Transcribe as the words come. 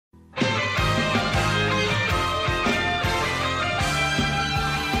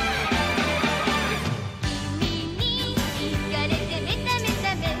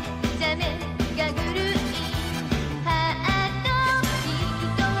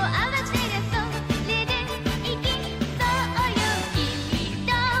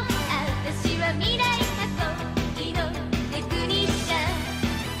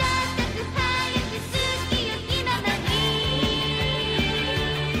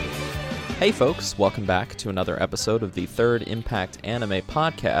Hey folks, welcome back to another episode of the Third Impact Anime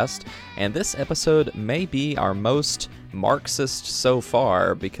Podcast, and this episode may be our most Marxist so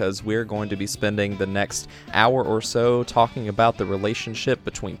far because we're going to be spending the next hour or so talking about the relationship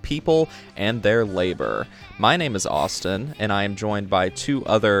between people and their labor. My name is Austin, and I am joined by two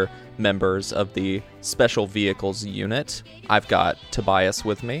other members of the Special Vehicles unit. I've got Tobias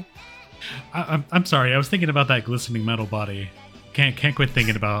with me. I'm sorry, I was thinking about that glistening metal body. Can't quit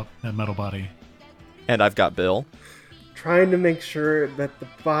thinking about that metal body. And I've got Bill. Trying to make sure that the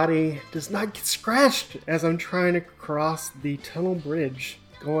body does not get scratched as I'm trying to cross the tunnel bridge,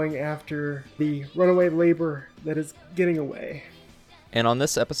 going after the runaway labor that is getting away. And on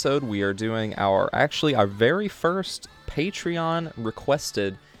this episode, we are doing our very first Patreon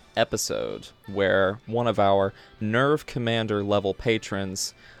requested episode, where one of our Nerve Commander level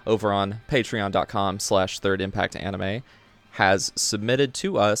patrons over on patreon.com/thirdimpactanime has submitted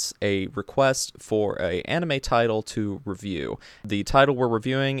to us a request for an anime title to review. The title we're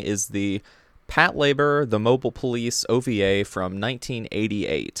reviewing is the Patlabor, the Mobile Police OVA from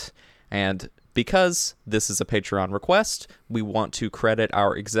 1988. And because this is a Patreon request, we want to credit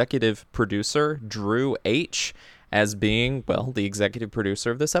our executive producer, Drew H., as being, well, the executive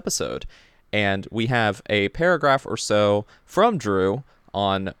producer of this episode. And we have a paragraph or so from Drew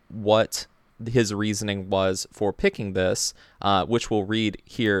on what his reasoning was for picking this, which we'll read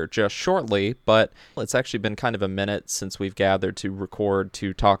here just shortly, but it's actually been kind of a minute since we've gathered to record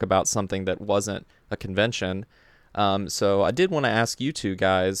to talk about something that wasn't a convention. So I did want to ask you two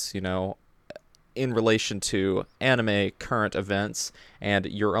guys, in relation to anime current events and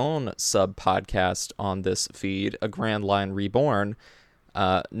your own sub-podcast on this feed, A Grand Line Reborn,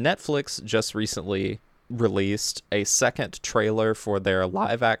 Netflix just recently released a second trailer for their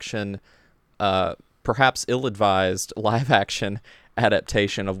live-action perhaps ill-advised live-action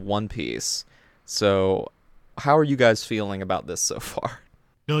adaptation of One Piece. So, how are you guys feeling about this so far?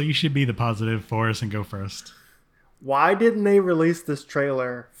 Bill, you should be the positive force and go first. Why didn't they release this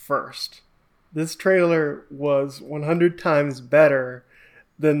trailer first? This trailer was 100 times better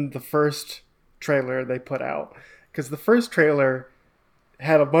than the first trailer they put out. Because the first trailer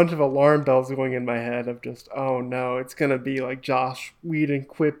had a bunch of alarm bells going in my head of just, oh no, it's going to be like Joss Whedon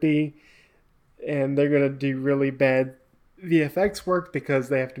quippy, and they're going to do really bad VFX work because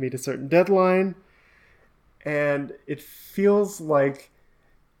they have to meet a certain deadline. And it feels like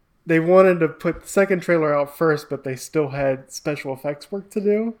they wanted to put the second trailer out first, but they still had special effects work to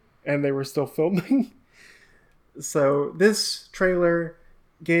do, and they were still filming. So this trailer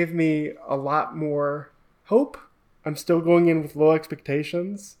gave me a lot more hope. I'm still going in with low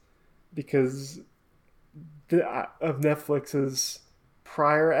expectations because of Netflix's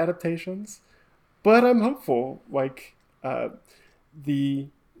prior adaptations. But I'm hopeful. Like, the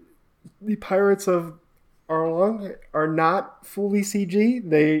pirates of Arlong are not fully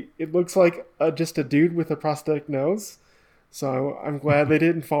CG. It looks like just a dude with a prosthetic nose. So I'm glad they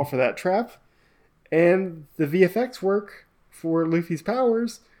didn't fall for that trap. And the VFX work for Luffy's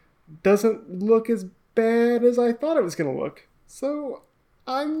powers doesn't look as bad as I thought it was going to look. So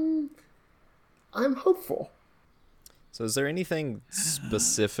I'm hopeful. So is there anything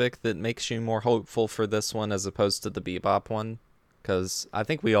specific that makes you more hopeful for this one as opposed to the Bebop one? Because I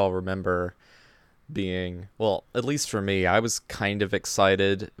think we all remember being, well, at least for me, I was kind of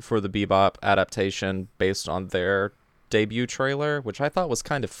excited for the Bebop adaptation based on their debut trailer, which I thought was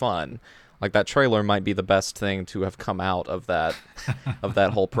kind of fun. Like, that trailer might be the best thing to have come out of that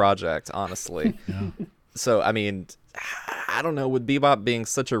whole project, honestly. Yeah. So, I mean, I don't know, with Bebop being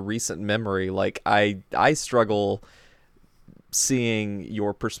such a recent memory, like, I struggle seeing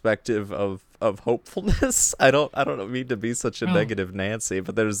your perspective of hopefulness. I don't mean to be such a negative Nancy,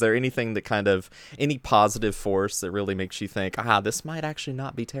 but is there anything that kind of, any positive force that really makes you think, this might actually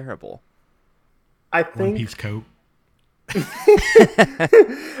not be terrible? I think One Piece coat.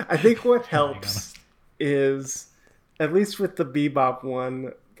 I think what helps is, at least with the Bebop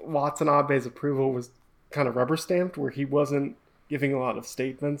one, Watanabe's approval was kind of rubber stamped, where he wasn't giving a lot of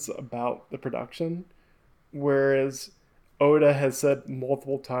statements about the production, whereas Oda has said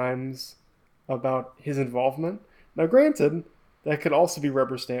multiple times about his involvement. Now, granted, that could also be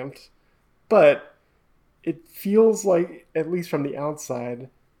rubber stamped, but it feels like, at least from the outside,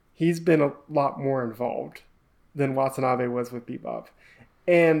 he's been a lot more involved than Watanabe was with Bebop.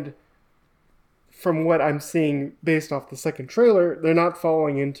 And from what I'm seeing based off the second trailer, they're not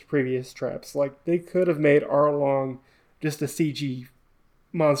falling into previous traps. Like, they could have made Arlong just a CG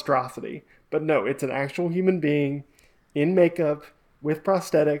monstrosity. But no, it's an actual human being in makeup with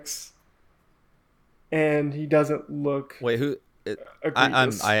prosthetics, and he doesn't look... Wait,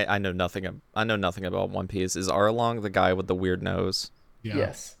 egregious. I know nothing. I know nothing about One Piece. Is Arlong the guy with the weird nose? Yeah.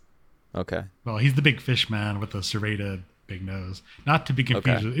 Yes. Okay. Well, he's the big fish man with the serrated big nose. Not to be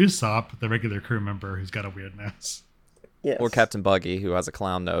confused Okay. with Usopp, the regular crew member who's got a weird nose. Yes. Or Captain Buggy, who has a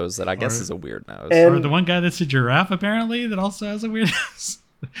clown nose that I guess Or- is a weird nose. And- Or the one guy that's a giraffe, apparently, that also has a weird nose.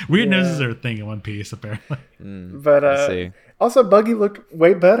 Weird Yeah. noses are a thing in One Piece, apparently. But I see. also, Buggy looked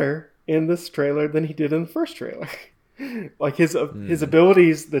way better in this trailer than he did in the first trailer. Like his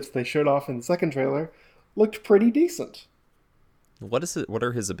abilities that they showed off in the second trailer looked pretty decent. What is it? What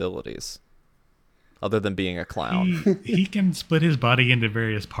are his abilities? Other than being a clown. He can split his body into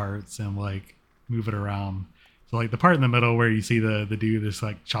various parts and like move it around. So like the part in the middle where you see the dude is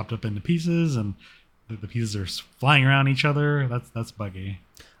like chopped up into pieces and the pieces are flying around each other. That's Buggy.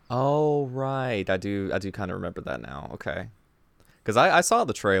 Oh right, I do kind of remember that now. Okay, because I saw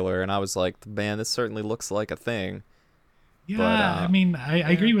the trailer and I was like, man, this certainly looks like a thing. Yeah, But, I mean,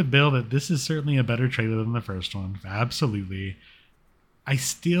 I agree with Bill that this is certainly a better trailer than the first one. Absolutely. I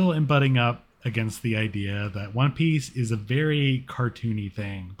still am butting up against the idea that One Piece is a very cartoony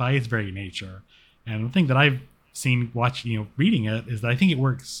thing by its very nature. And the thing that I've seen reading it is that I think it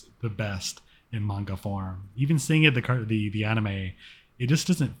works the best in manga form. Even seeing it the anime, it just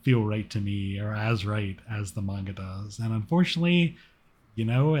doesn't feel right to me or as right as the manga does. And unfortunately,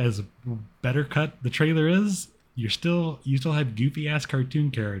 as better cut the trailer is, you still have goofy ass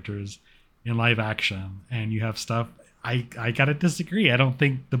cartoon characters in live action, and you have stuff. I gotta disagree. I don't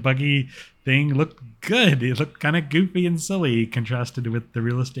think the Buggy thing looked good. It looked kind of goofy and silly contrasted with the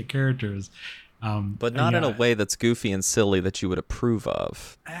realistic characters. But not in a way that's goofy and silly that you would approve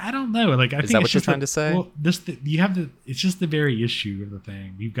of. I don't know. Like, I think that it's what you're just trying to say? Well, it's just the very issue of the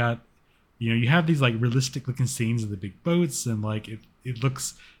thing. You've got, you have these like realistic looking scenes of the big boats, and like it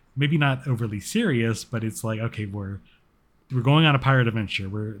looks maybe not overly serious, but it's like, okay, we're going on a pirate adventure.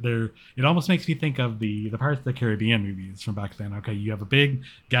 We're there. It almost makes me think of the Pirates of the Caribbean movies from back then. Okay, you have a big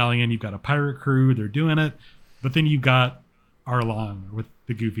galleon, you've got a pirate crew, they're doing it, but then you've got Arlong with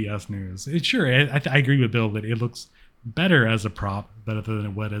the goofy ass news. I agree with Bill that it looks better as a prop, better than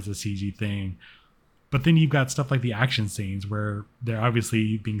it would as a CG thing. But then you've got stuff like the action scenes where they're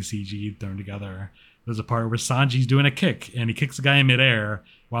obviously being CG thrown together. There's a part where Sanji's doing a kick and he kicks a guy in midair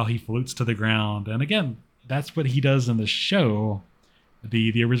while he floats to the ground. And again, that's what he does in the show,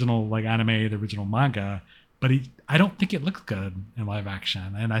 the original like anime, the original manga. But I don't think it looks good in live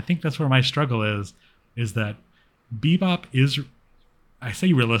action. And I think that's where my struggle is that Bebop is, I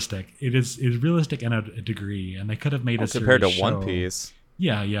say realistic. It is realistic in a degree, and they could have made it compared to serious One show. Piece.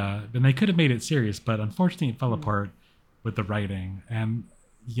 Yeah, and they could have made it serious, but unfortunately, it fell apart with the writing. And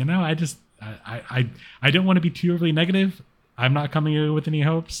I don't want to be too overly negative. I'm not coming in with any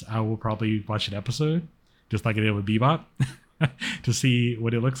hopes. I will probably watch an episode, just like I did with Bebop, to see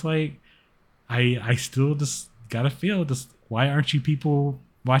what it looks like. I still just gotta feel why aren't you people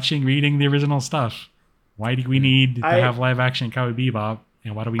reading the original stuff? Why do we need to have live action Cowboy Bebop,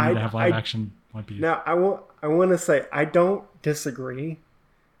 and why do we need to have live action One Piece? Now, I want to say I don't disagree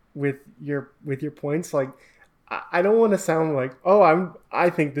with your points. Like, I don't want to sound like, I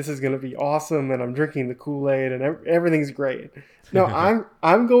think this is going to be awesome, and I'm drinking the Kool-Aid, and everything's great. No,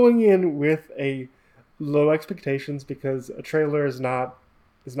 I'm going in with a low expectations because a trailer is not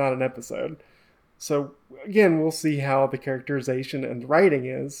an episode. So again, we'll see how the characterization and writing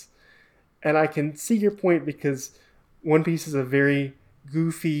is. And I can see your point because One Piece is a very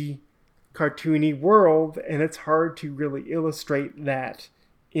goofy, cartoony world, and it's hard to really illustrate that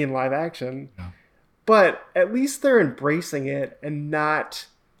in live action. Yeah. But at least they're embracing it and not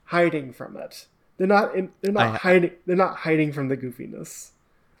hiding from it. They're not hiding from the goofiness.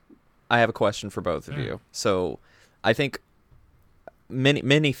 I have a question for both of you. So, I think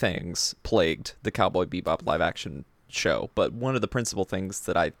many things plagued the Cowboy Bebop live action show, but one of the principal things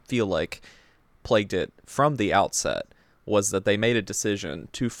that I feel like plagued it from the outset was that they made a decision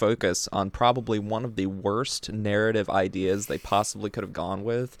to focus on probably one of the worst narrative ideas they possibly could have gone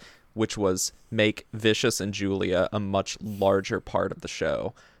with, which was make Vicious and Julia a much larger part of the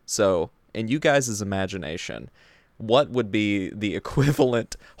show. So, in you guys' imagination, what would be the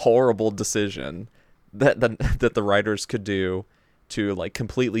equivalent horrible decision that the writers could do to like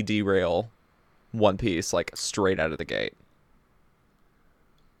completely derail One Piece like straight out of the gate?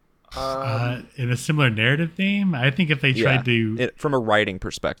 In a similar narrative theme, I think if they tried to... from a writing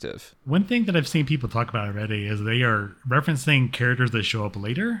perspective. One thing that I've seen people talk about already is they are referencing characters that show up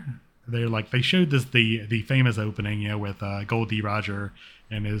later. They're like, they showed the famous opening, with Goldie Roger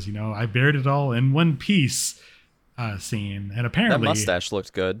and his, I buried it all in one piece scene. And apparently... That mustache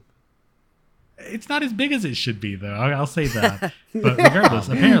looked good. It's not as big as it should be, though. I'll say that. But regardless,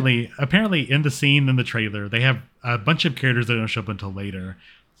 apparently in the scene in the trailer, they have a bunch of characters that don't show up until later.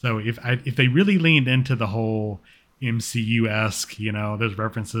 So if they really leaned into the whole MCU-esque, there's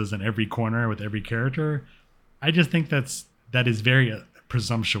references in every corner with every character, I just think that is very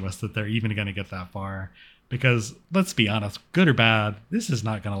presumptuous that they're even going to get that far. Because let's be honest, good or bad, this is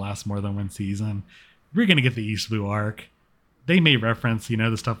not going to last more than one season. We're going to get the East Blue arc. They may reference,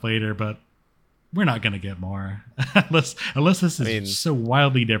 the stuff later, but we're not going to get more unless this is so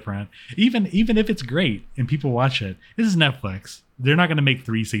wildly different. Even if it's great and people watch it, this is Netflix. They're not going to make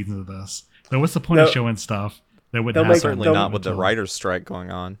 3 seasons of this. So what's the point of showing stuff that wouldn't happen? Certainly not with the writer's strike going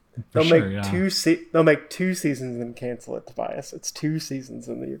on. They'll make 2 seasons and cancel it, Tobias. It's 2 seasons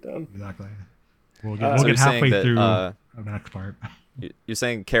and then you're done. Exactly. We'll get halfway through the next part. You're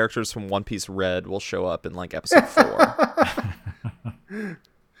saying characters from One Piece Red will show up in like episode 4?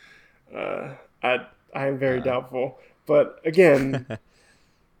 I am very doubtful, but again,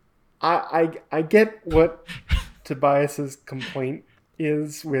 I get what Tobias's complaint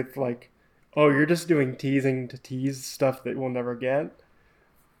is with like, oh, you're just doing teasing to tease stuff that we'll never get.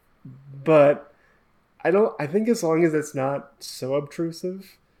 But I think as long as it's not so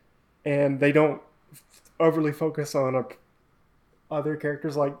obtrusive, and they don't overly focus on other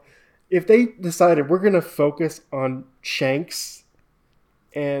characters, like if they decided we're gonna focus on Shanks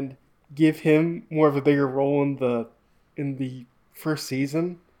and give him more of a bigger role in the first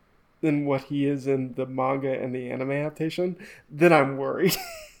season than what he is in the manga and the anime adaptation, then I'm worried.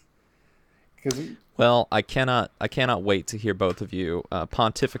 Well, I cannot wait to hear both of you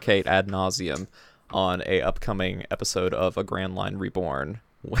pontificate ad nauseum on a upcoming episode of A Grand Line Reborn,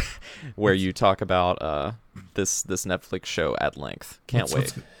 where you talk about this Netflix show at length. Can't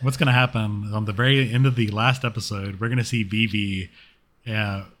wait. What's going to happen on the very end of the last episode? We're going to see Vivi,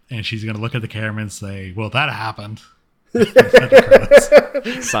 and she's going to look at the camera and say, "Well, that happened."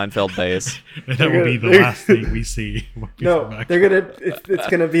 Seinfeld bass. That will be the last thing we see. No, it's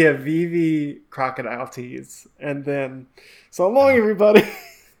gonna be a Vivi crocodile tease, and then so long, everybody.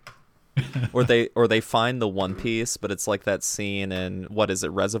 or they find the One Piece, but it's like that scene in, what is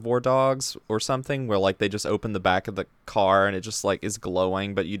it, Reservoir Dogs or something, where like they just open the back of the car and it just like is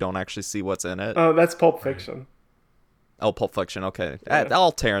glowing, but you don't actually see what's in it. Oh, that's Pulp Fiction. Oh, Pulp Fiction. Okay, Yeah.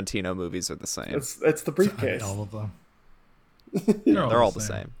 All Tarantino movies are the same. It's the briefcase. All of them. They're all the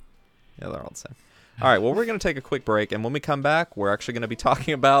same. Yeah, they're all the same. All right, well, we're going to take a quick break, and when we come back, we're actually going to be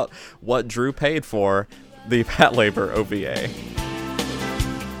talking about what Drew paid for the Patlabor OVA.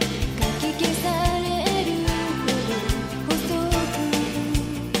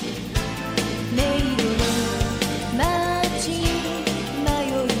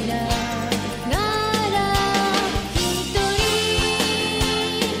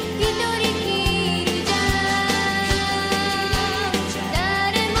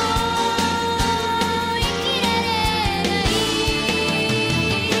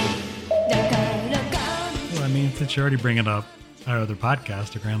 Since you're already bringing up our other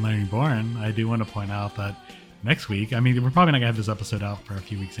podcast, A Grand Line Reborn, I do want to point out that next week, we're probably not going to have this episode out for a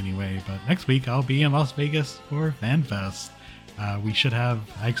few weeks anyway, but next week I'll be in Las Vegas for FanFest. We should have,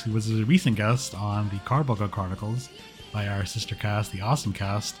 actually was a recent guest on the Carbuncle Chronicles by our sister cast, the Awesome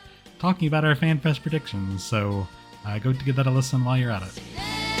Cast, talking about our FanFest predictions, so go to give that a listen while you're at it.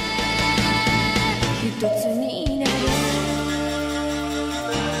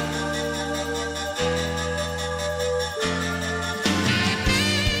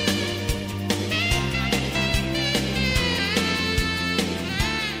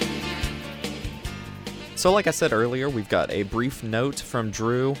 So like I said earlier, we've got a brief note from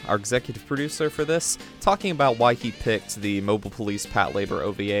Drew, our executive producer for this, talking about why he picked the Mobile Police Patlabor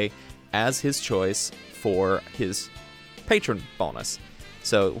OVA as his choice for his patron bonus.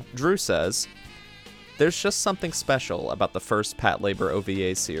 So Drew says, "There's just something special about the first Patlabor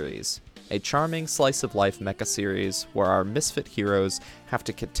OVA series. A charming slice-of-life mecha series where our misfit heroes have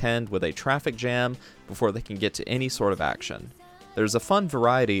to contend with a traffic jam before they can get to any sort of action. There's a fun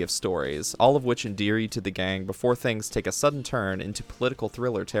variety of stories, all of which endear you to the gang before things take a sudden turn into political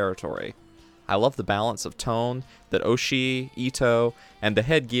thriller territory. I love the balance of tone that Oshii, Ito, and the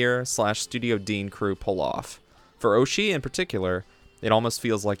headgear / Studio Dean crew pull off. For Oshii in particular, it almost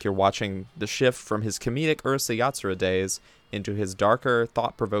feels like you're watching the shift from his comedic Ursa Yatsura days into his darker,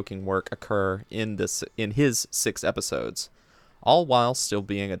 thought-provoking work occur in his 6 episodes, all while still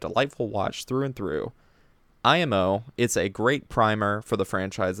being a delightful watch through and through. IMO, it's a great primer for the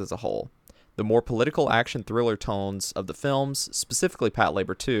franchise as a whole. The more political action thriller tones of the films, specifically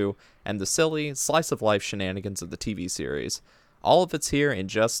Patlabor 2, and the silly, slice-of-life shenanigans of the TV series, All of it's here in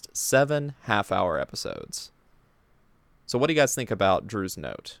just 7 half-hour episodes. So what do you guys think about Drew's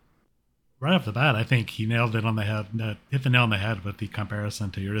note? Right off the bat, I think he nailed it on the head, hit the nail on the head with the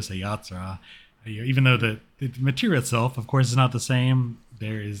comparison to Urusei Yatsura. Even though the material itself, of course, is not the same,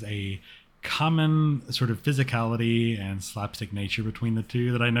 there is a common sort of physicality and slapstick nature between the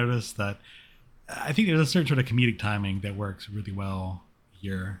two that I noticed that I think there's a certain sort of comedic timing that works really well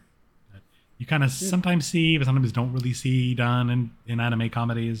here. That you kind of sometimes see, but sometimes don't really see done in anime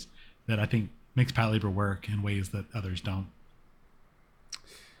comedies that I think makes Patlabor work in ways that others don't.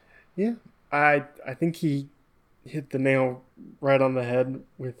 Yeah, I think he hit the nail right on the head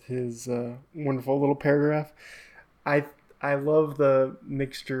with his wonderful little paragraph. I love the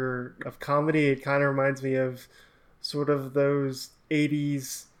mixture of comedy. It kind of reminds me of sort of those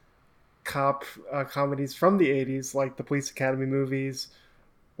 80s cop comedies from the 80s, like the Police Academy movies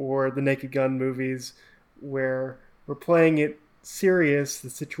or the Naked Gun movies, where we're playing it serious, the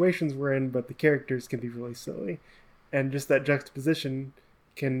situations we're in, but the characters can be really silly. And just that juxtaposition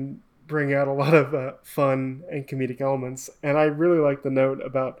can bring out a lot of fun and comedic elements. And I really like the note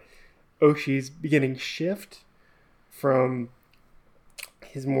about Oshi's beginning shift from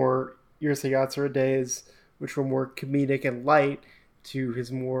his more Urusei Yatsura days, which were more comedic and light, to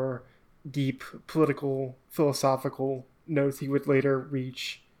his more deep political, philosophical notes he would later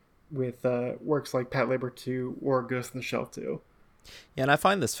reach with works like Patlabor 2 or Ghost in the Shell 2. Yeah, and I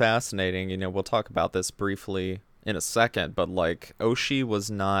find this fascinating. We'll talk about this briefly in a second, but like Oshi was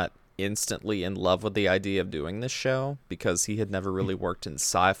not instantly in love with the idea of doing this show because he had never really worked in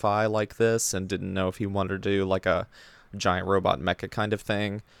sci-fi like this and didn't know if he wanted to do like a giant robot mecha kind of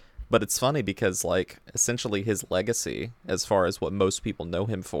thing. But it's funny because like essentially his legacy, as far as what most people know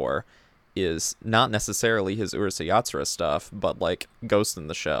him for, is not necessarily his Urusei Yatsura stuff, but like Ghost in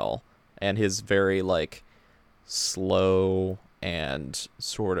the Shell and his very like slow and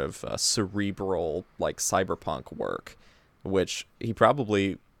sort of cerebral like cyberpunk work, which he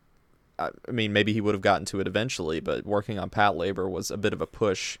probably, I mean, maybe he would have gotten to it eventually, but working on Patlabor was a bit of a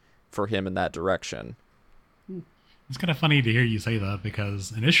push for him in that direction. It's kind of funny to hear you say that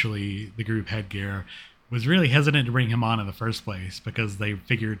because initially the group Headgear was really hesitant to bring him on in the first place because they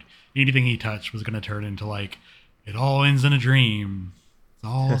figured anything he touched was going to turn into like, it all ends in a dream. It's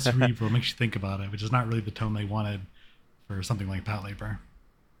all cerebral. It makes you think about it, which is not really the tone they wanted for something like Patlabor.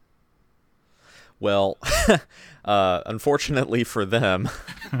 Well, unfortunately for them,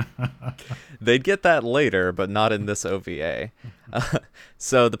 they'd get that later, but not in this OVA.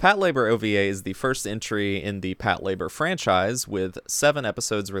 So the Patlabor OVA is the first entry in the Patlabor franchise, with 7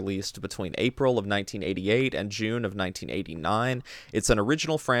 episodes released between April of 1988 and June of 1989. It's an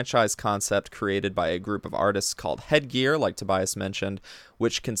original franchise concept created by a group of artists called Headgear, like Tobias mentioned,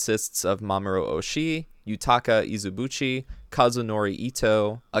 which consists of Mamoru Oshii, Yutaka Izubuchi, Kazunori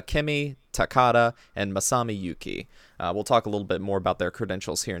Ito, Akemi Takada, and Masami Yuki. We'll talk a little bit more about their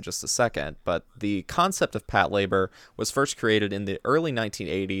credentials here in just a second, but the concept of Patlabor was first created in the early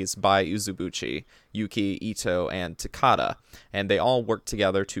 1980s by Izubuchi, Yuki, Ito, and Takada, and they all worked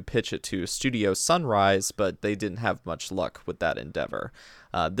together to pitch it to Studio Sunrise, but they didn't have much luck with that endeavor.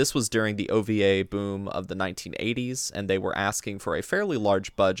 This was during the OVA boom of the 1980s, and they were asking for a fairly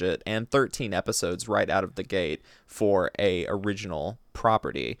large budget and 13 episodes right out of the gate for a original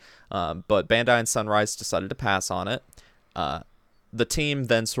property. But Bandai and Sunrise decided to pass on it. The team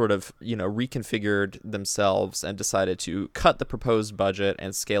then sort of, reconfigured themselves and decided to cut the proposed budget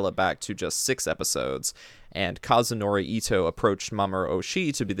and scale it back to just 6 episodes. And Kazunori Ito approached Mamoru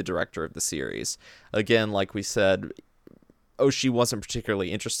Oshii to be the director of the series. Again, like we said, Oshii wasn't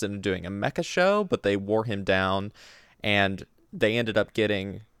particularly interested in doing a mecha show, but they wore him down, and they ended up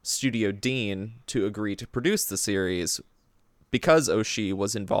getting Studio Dean to agree to produce the series because Oshii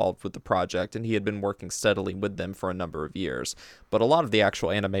was involved with the project and he had been working steadily with them for a number of years. But a lot of the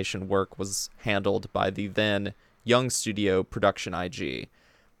actual animation work was handled by the then young studio Production IG.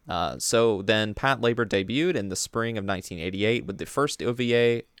 So then Patlabor debuted in the spring of 1988 with the first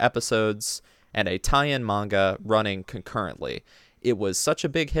OVA episodes and a tie-in manga running concurrently. It was such a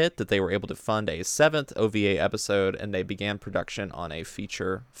big hit that they were able to fund a 7th OVA episode, and they began production on a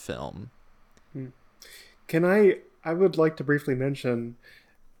feature film. I would like to briefly mention,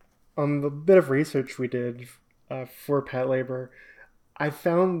 on the bit of research we did for Patlabor, I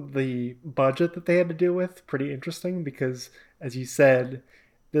found the budget that they had to deal with pretty interesting because, as you said,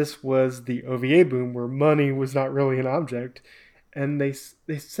 this was the OVA boom where money was not really an object. And they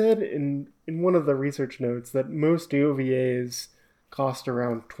said in one of the research notes that most OVAs cost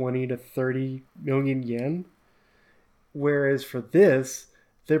around 20 to 30 million yen, whereas for this,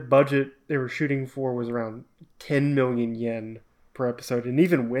 their budget they were shooting for was around 10 million yen per episode. And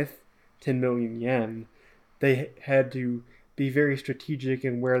even with 10 million yen, they had to be very strategic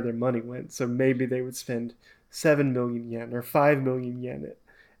in where their money went. So maybe they would spend 7 million yen or 5 million yen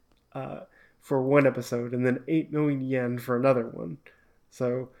for one episode, and then 8 million yen for another one.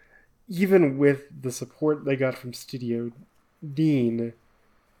 So even with the support they got from Studio Dean,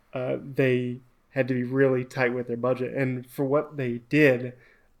 they had to be really tight with their budget. And for what they did,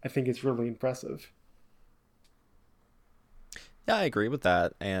 I think it's really impressive. Yeah, I agree with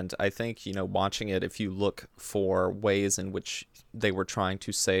that. And I think, watching it, if you look for ways in which they were trying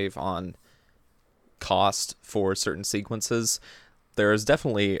to save on cost for certain sequences, there's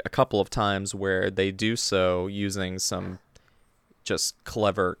definitely a couple of times where they do so using some just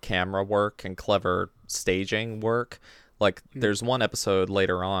clever camera work and clever staging work. Like there's one episode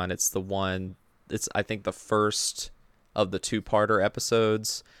later on, it's I think the first of the two-parter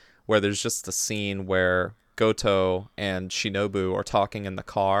episodes, where there's just a scene where Goto and Shinobu are talking in the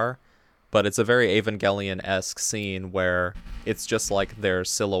car, but it's a very Evangelion-esque scene where it's just like their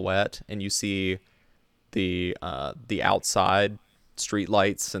silhouette, and you see the outside street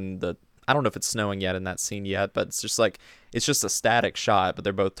lights and I don't know if it's snowing yet in that scene yet, but it's just a static shot, but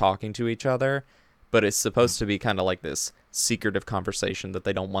they're both talking to each other. But it's supposed to be kind of like this secretive conversation that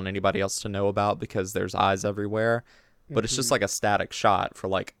they don't want anybody else to know about because there's eyes everywhere. But it's just like a static shot for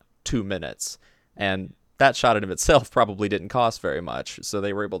like 2 minutes. And that shot in of itself probably didn't cost very much. So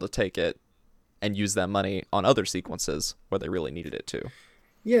they were able to take it and use that money on other sequences where they really needed it to.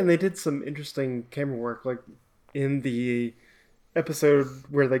 Yeah, and they did some interesting camera work, like in the episode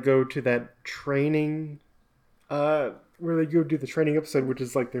where they go to that training, where they go do the training episode, which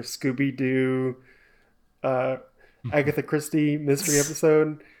is like their Scooby-Doo, Agatha Christie mystery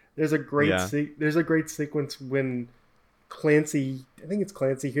episode. There's a great sequence when Clancy, I think it's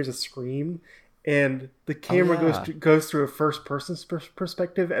Clancy, hears a scream, and the camera goes through a first person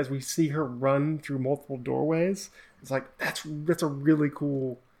perspective as we see her run through multiple doorways. It's like that's a really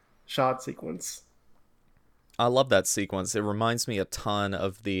cool shot sequence. I love that sequence. It reminds me a ton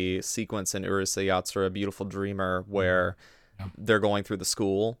of the sequence in Urusei Yatsura, Beautiful Dreamer, where they're going through the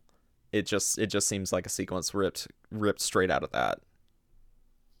school. It just seems like a sequence ripped straight out of that.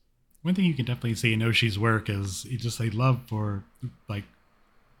 One thing you can definitely see in Oshi's work is just a love for like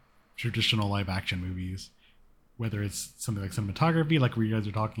traditional live action movies, whether it's something like cinematography, like what you guys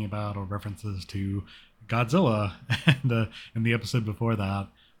are talking about, or references to Godzilla, and in the episode before that,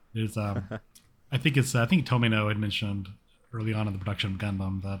 there's I think Tomino had mentioned early on in the production of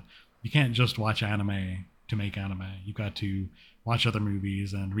Gundam that you can't just watch anime to make anime. You've got to watch other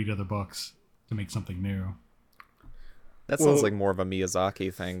movies and read other books to make something new. That sounds like more of a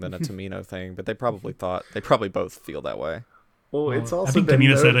Miyazaki thing than a Tomino thing, but they probably both feel that way. Well, it's also I think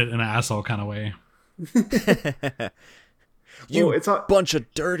Tomino said it in an asshole kind of way. It's a bunch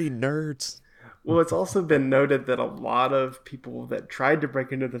of dirty nerds. Well, it's also been noted that a lot of people that tried to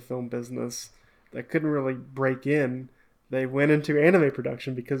break into the film business that couldn't really break in, they went into anime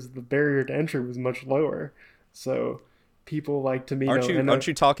production because the barrier to entry was much lower. So people like Tomino. Aren't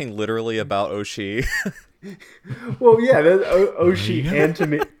you talking literally about Oshii? Well, yeah, Oshii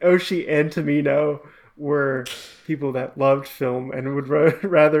and Tomino were people that loved film and would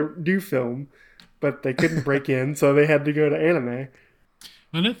rather do film, but they couldn't break in, so they had to go to anime.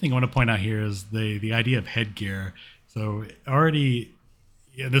 Another thing I want to point out here is the idea of headgear. So already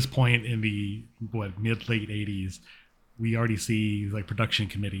at this point in the mid-late 80s, we already see like production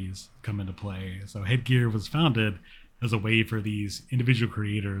committees come into play. So headgear was founded as a way for these individual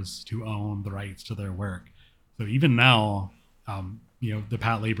creators to own the rights to their work. So even now, the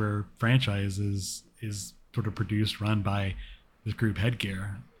Patlabor franchise is sort of produced, run by this group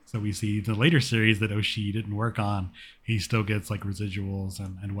Headgear. So we see the later series that Oshii didn't work on, he still gets like residuals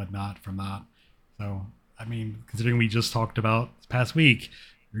and whatnot from that. So, I mean, considering we just talked about this past week,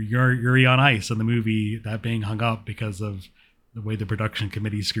 Yuri on Ice and the movie, that being hung up because of the way the production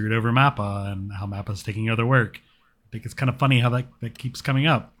committee screwed over MAPPA and how MAPPA's taking other work. I think it's kind of funny how that keeps coming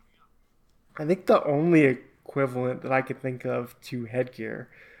up. I think the only equivalent that I could think of to Headgear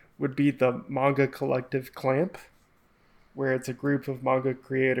would be the manga collective Clamp, where it's a group of manga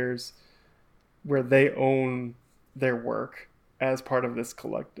creators where they own their work as part of this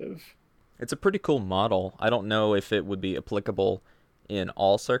collective. It's a pretty cool model. I don't know if it would be applicable in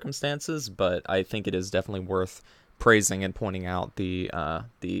all circumstances, but I think it is definitely worth praising and pointing out the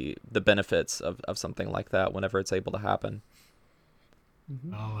benefits of something like that whenever it's able to happen.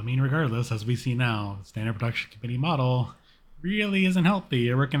 Well, I mean, regardless, as we see now, standard production committee model really isn't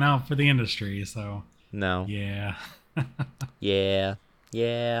healthy or working out for the industry. So no, yeah. yeah.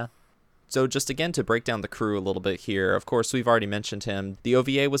 So just again to break down the crew a little bit here, of course, we've already mentioned him. The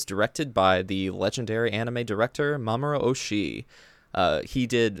OVA was directed by the legendary anime director Mamoru Oshii. He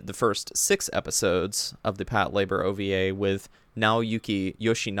did the first 6 episodes of the Patlabor OVA, with Naoyuki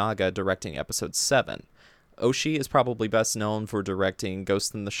Yoshinaga directing episode 7. Oshii is probably best known for directing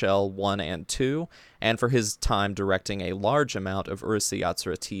Ghost in the Shell 1 and 2, and for his time directing a large amount of Urusei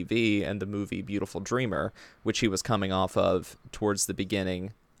Yatsura TV and the movie Beautiful Dreamer, which he was coming off of towards the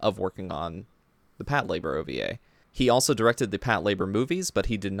beginning of working on the Patlabor OVA. He also directed the Patlabor movies, but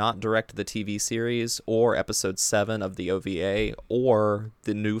he did not direct the TV series or episode 7 of the OVA or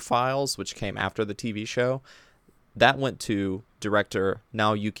the New Files, which came after the TV show. That went to director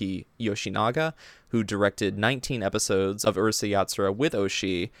Naoyuki Yoshinaga, who directed 19 episodes of Urusei Yatsura with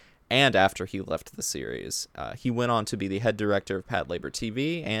Oshii, and after he left the series. He went on to be the head director of Patlabor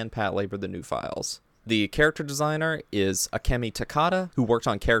TV and Patlabor The New Files. The character designer is Akemi Takada, who worked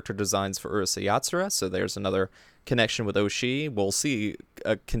on character designs for Urusei Yatsura, so there's another connection with Oshii. We'll see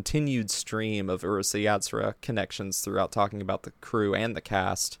a continued stream of Urusei Yatsura connections throughout talking about the crew and the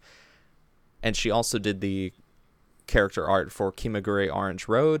cast. And she also did the character art for Kimagure Orange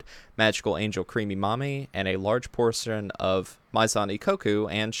Road, Magical Angel Creamy Mami, and a large portion of Maizan Ikoku,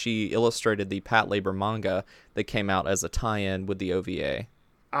 and she illustrated the Patlabor manga that came out as a tie-in with the OVA.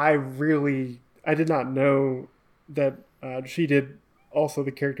 I did not know that she did also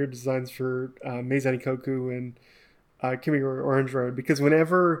the character designs for Maizan Ikoku and Kimagure Orange Road, because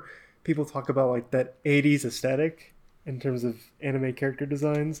whenever people talk about like that 80s aesthetic in terms of anime character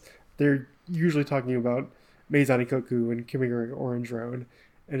designs, they're usually talking about Maizan Ikoku and Kimagure Orange Road,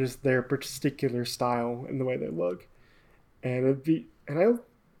 and just their particular style and the way they look. And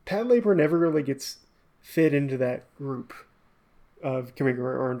Patlabor never really gets fit into that group of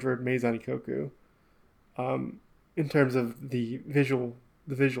Kimagure Orange Road, Maizan Ikoku, in terms of the visual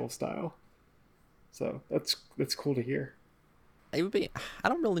style. So that's cool to hear. It would be, I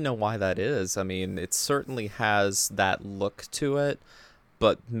don't really know why that is. I mean, it certainly has that look to it,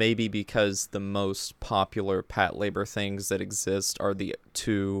 but maybe because the most popular Patlabor things that exist are the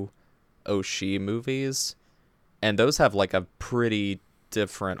 2 Oshii movies, and those have like a pretty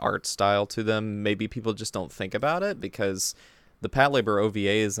different art style to them. Maybe people just don't think about it, because the Patlabor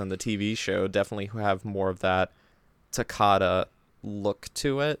OVAs and the TV show definitely have more of that Takada look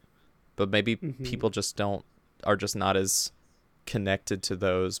to it, but maybe people just are just not as connected to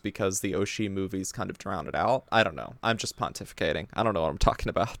those because the Oshii movies kind of drown it out. I don't know. I'm just pontificating. I don't know what I'm talking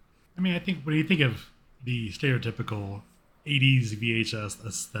about. I mean, I think when you think of the stereotypical 80s VHS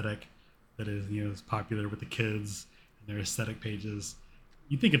aesthetic that is popular with the kids and their aesthetic pages,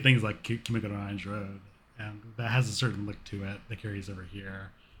 you think of things like Kimagure Orange Road, and that has a certain look to it that carries over here.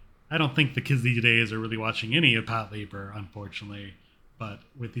 I don't think the kids these days are really watching any of Patlabor, unfortunately, but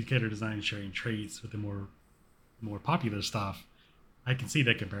with these character designs sharing traits with the more popular stuff, I can see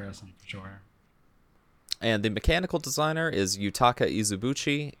that comparison for sure. And the mechanical designer is Yutaka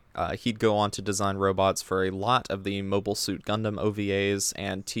Izubuchi. He'd go on to design robots for a lot of the Mobile Suit Gundam OVAs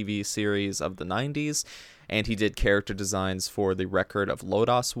and TV series of the 90s, and he did character designs for the Record of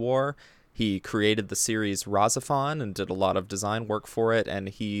Lodos War. He created the series Razafon and did a lot of design work for it, and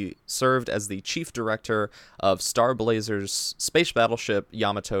he served as the chief director of Star Blazer's space battleship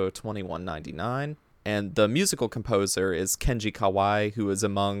Yamato 2199. And the musical composer is Kenji Kawai, who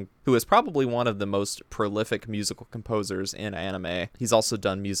is probably one of the most prolific musical composers in anime. He's also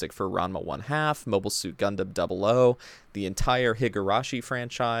done music for Ranma 1/2, Mobile Suit Gundam 00, the entire Higurashi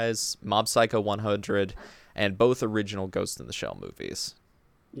franchise, Mob Psycho 100, and both original Ghost in the Shell movies.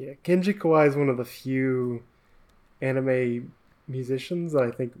 Yeah, Kenji Kawai is one of the few anime musicians that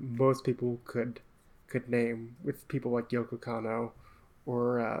I think most people could name, with people like Yoko Kanno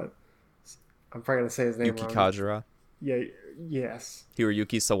or I'm probably going to say his name Yuki wrong. Kajira. Yeah, yes.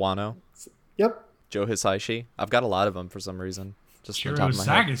 Hiroyuki Sawano. Yep. Joe Hisaishi. I've got a lot of them for some reason. Just Shiro on top of my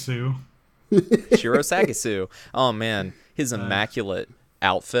head. Sagisu. Shiro Sagisu. Oh, man. His immaculate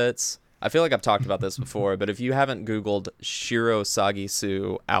outfits. I feel like I've talked about this before, but if you haven't Googled Shiro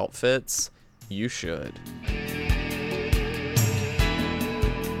Sagisu outfits, you should.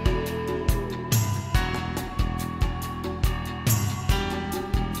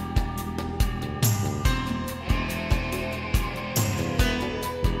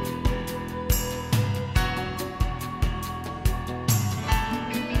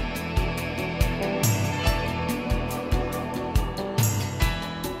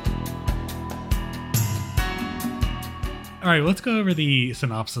 All right, let's go over the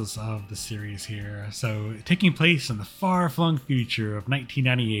synopsis of the series here. So, taking place in the far-flung future of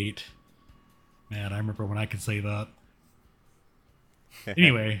 1998. Man, I remember when I could say that.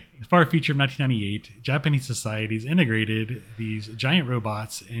 Anyway, far feature of 1998, Japanese societies integrated these giant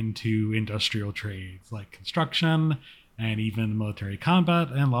robots into industrial trades like construction and even military combat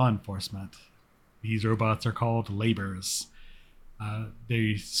and law enforcement. These robots are called labors.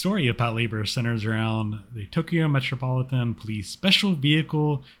 The story of Patlabor centers around the Tokyo Metropolitan Police Special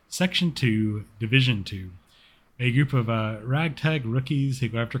Vehicle Section 2, Division 2, a group of ragtag rookies who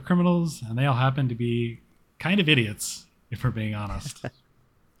go after criminals, and they all happen to be kind of idiots, if we're being honest.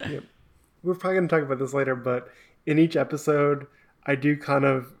 Yep. We're probably going to talk about this later, but in each episode, I do kind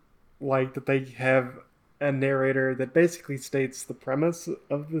of like that they have a narrator that basically states the premise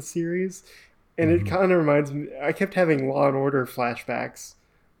of the series. And it kind of reminds me, I kept having Law and Order flashbacks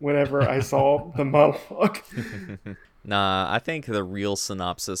whenever I saw the monologue. Nah, I think the real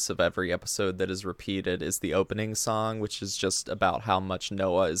synopsis of every episode that is repeated is the opening song, which is just about how much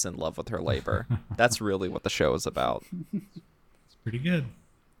Noah is in love with her labor. That's really what the show is about. It's pretty good.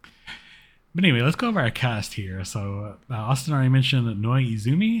 But anyway, let's go over our cast here. So Austin already mentioned Noe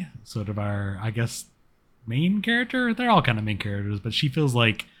Izumi, sort of our, I guess, main character. They're all kind of main characters, but she feels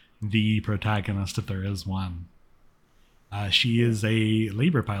like the protagonist if there is one. She is a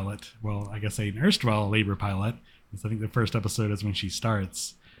labor pilot. Well, I guess an erstwhile labor pilot. I think the first episode is when she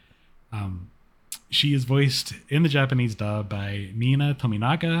starts. She is voiced in the Japanese dub by Mina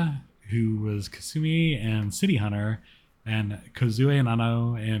Tominaga, who was Kasumi and City Hunter, and Kozue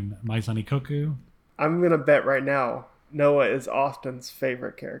Nano and Maizani Koku. I'm going to bet right now Noah is Austin's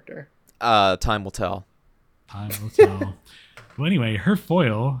favorite character. Time will tell. Time will tell. Well, anyway, her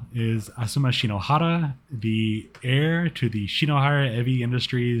foil is Asuma Shinohara, the heir to the Shinohara Heavy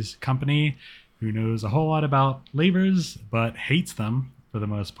Industries company, who knows a whole lot about labors, but hates them for the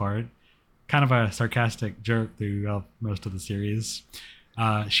most part. Kind of a sarcastic jerk throughout most of the series.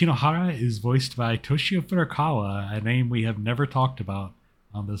 Shinohara is voiced by Toshio Furukawa, a name we have never talked about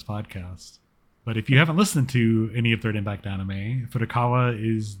on this podcast. But if you haven't listened to any of Third Impact anime, Furukawa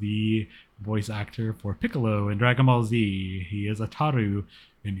is the voice actor for Piccolo in Dragon Ball Z. He is Ataru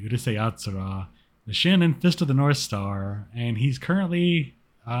in Urusei Yatsura, the Shin in Fist of the North Star, and he's currently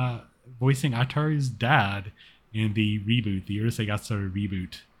voicing Ataru's dad in the reboot, the Urusei Yatsura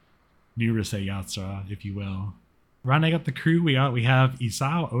reboot. New Urusei Yatsura, if you will. Rounding up the crew, we have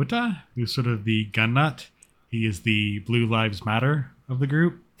Isao Ota, who's sort of the gun nut. He is the Blue Lives Matter of the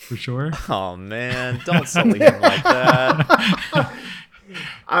group, for sure. Oh, man. Don't sully him like that.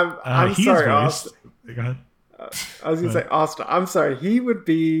 I'm sorry, Austin. Go ahead. I was going to say, Austin, I'm sorry. He would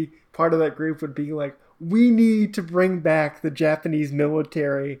be, part of that group would be like, we need to bring back the Japanese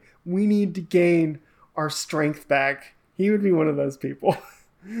military. We need to gain our strength back. He would be one of those people.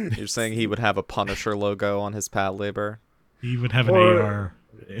 You're saying he would have a Punisher logo on his Patlabor? He would have an AR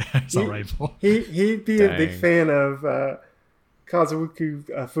assault rifle. He'd be a big fan of Kazuaki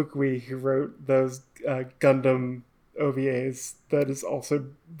Fukui, who wrote those Gundam OVAs. That is also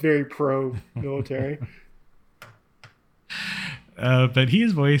very pro-military. But he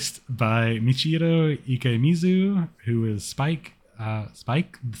is voiced by Michiro Ikemizu, who is Spike.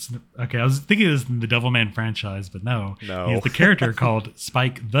 Spike? Okay, I was thinking it was the Devilman franchise, but no. He's the character called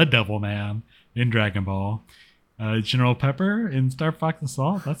Spike the Devilman in Dragon Ball. General Pepper in Star Fox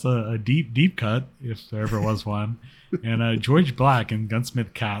Assault. That's a deep, deep cut, if there ever was one. And George Black in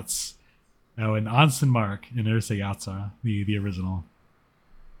Gunsmith Cats. Oh, and Anson Mark in Urusei Yatsura, the original.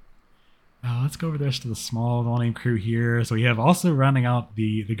 Let's go over the rest of the small no-name crew here. So we have also rounding out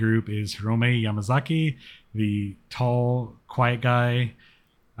the group is Hirome Yamazaki, the tall, quiet guy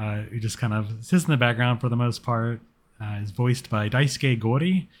who just kind of sits in the background for the most part. Is voiced by Daisuke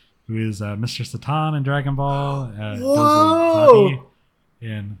Gori, who is Mr. Satan in Dragon Ball, Dozo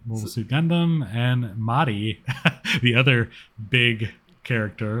in Mobile Suit Gundam, and Mari, the other big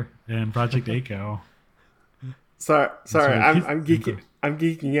character in Project Eiko. Sorry, I'm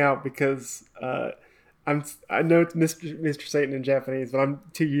geeking out because I know it's Mr. Satan in Japanese, but I'm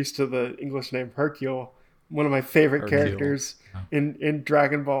too used to the English name Hercule. One of my favorite characters in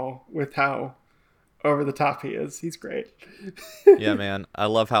Dragon Ball, with how over the top he is. He's great. Yeah, man. I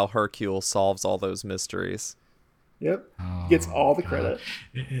love how Hercule solves all those mysteries. Yep. Gets all the credit.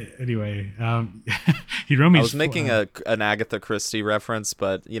 Anyway, I was making an Agatha Christie reference,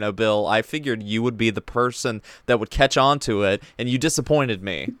 but, Bill, I figured you would be the person that would catch on to it, and you disappointed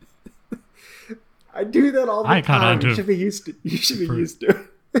me. I do that all the time. You should be used to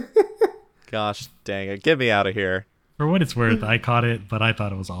it. Gosh dang it. Get me out of here. For what it's worth, I caught it, but I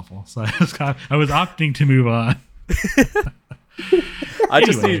thought it was awful. So I was opting to move on.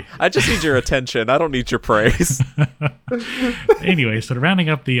 Anyway. I just need your attention. I don't need your praise. Anyway, so rounding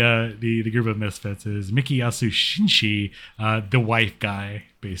up the group of misfits is Mikiyasu Shinshi, the wife guy,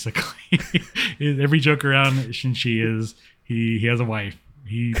 basically. Every joke around Shinshi is he has a wife.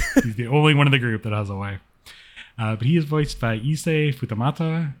 He's the only one in the group that has a wife. But he is voiced by Issei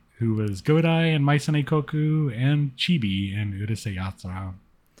Futamata, who was Godai in Maisane Koku and Chibi in Urusei Yatsura.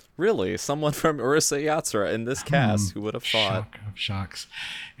 Really? Someone from Urusei Yatsura in this cast? Who would have thought? Shock of shocks.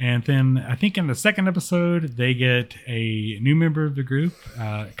 And then I think in the second episode, they get a new member of the group,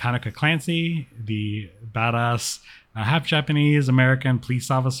 Kanaka Clancy, the badass half Japanese American police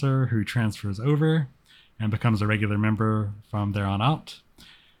officer who transfers over and becomes a regular member from there on out.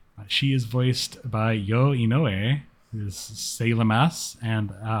 She is voiced by Yo Inoue, who is Sailor S and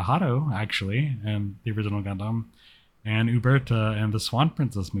Hado, actually, in the original Gundam, and Uberta and the Swan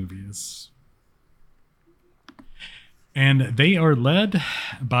Princess movies. And they are led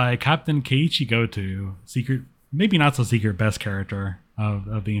by Captain Keiichi Goto, secret, maybe not so secret, best character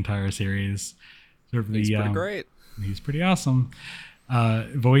of the entire series. Sort of He's pretty great. He's pretty awesome.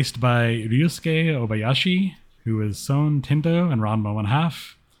 Voiced by Ryusuke Obayashi, who is Son Tendo and Ranma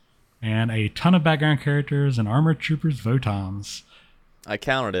 1/2. And a ton of background characters and Armored Troopers Votons. I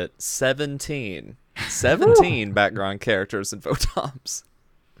counted it. 17. 17 background characters and Votons.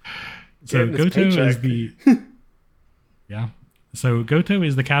 So Goto is the... Yeah. So Goto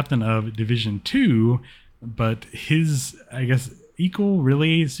is the captain of Division 2, but his, I guess, equal,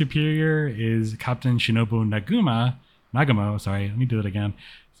 really superior is Captain Shinobu Nagamo. Sorry, let me do it again.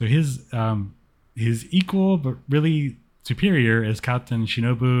 So his equal, but really... superior is Captain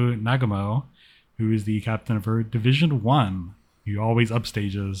Shinobu Nagamo, who is the captain of her Division 1, who always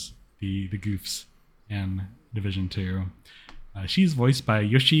upstages the goofs in Division 2. She's voiced by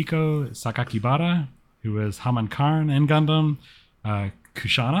Yoshihiko Sakakibara, who is Haman Karn in Gundam,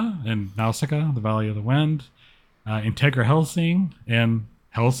 Kushana in Nausicaa, The Valley of the Wind, Integra Hellsing in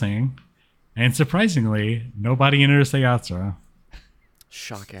Hellsing, and surprisingly, nobody in Urusei Yatsura.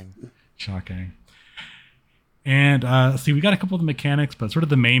 Shocking. And see, we got a couple of the mechanics, but sort of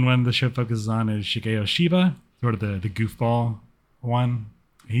the main one the show focuses on is Shigeo Shiba, sort of the goofball one.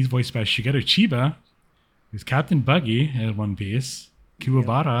 He's voiced by Shigeru Chiba, who's Captain Buggy in One Piece,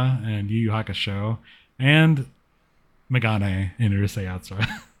 Kuwabara and Yu Yu Hakusho, and Megane in Urusei Yatsura.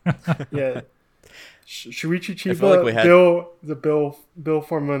 Yeah. Shuichi Chiba, like we had... Bill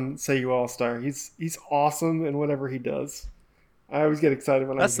Foreman Seiyu All-Star. He's awesome in whatever he does. I always get excited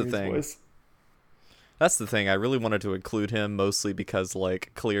when I hear his voice. That's the thing. I really wanted to include him mostly because, like,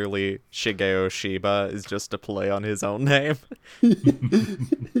 clearly Shigeo Shiba is just a play on his own name.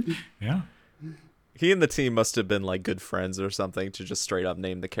 Yeah. He and the team must have been, like, good friends or something to just straight up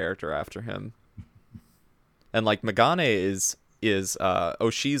name the character after him. And, like, Megane is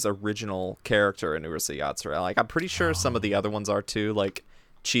Oshi's original character in Urusei Yatsura. Like, I'm pretty sure some of the other ones are too. Like,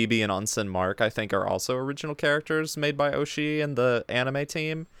 Chibi and Onsen Mark, I think, are also original characters made by Oshi and the anime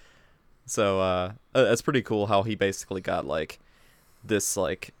team. So it's pretty cool how he basically got like this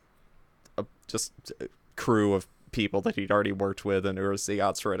like just crew of people that he'd already worked with in Urusei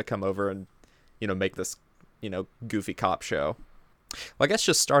Yatsura to come over and make this goofy cop show. Well, I guess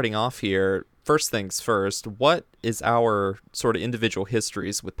just starting off here, first things first, what is our sort of individual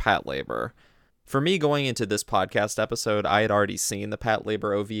histories with Patlabor? For me, going into this podcast episode, I had already seen the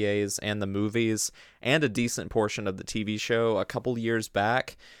Patlabor OVAs and the movies and a decent portion of the TV show a couple years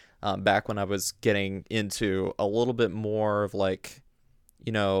back. Back when I was getting into a little bit more of like,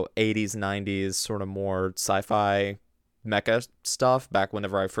 80s, 90s, sort of more sci-fi mecha stuff, back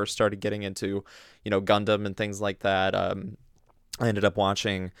whenever I first started getting into, Gundam and things like that. I ended up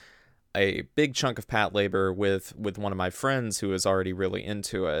watching a big chunk of Patlabor with one of my friends who was already really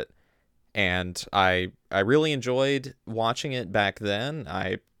into it. And I really enjoyed watching it back then.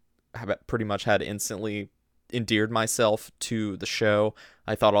 I pretty much had instantly endeared myself to the show.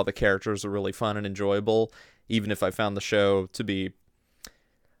 I thought all the characters were really fun and enjoyable, even if I found the show to be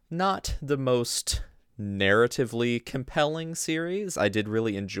not the most narratively compelling series. I did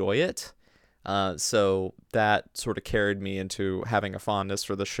really enjoy it. So that sort of carried me into having a fondness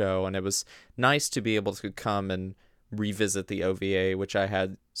for the show, and it was nice to be able to come and revisit the OVA, which I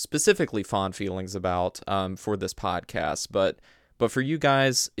had specifically fond feelings about for this podcast. But for you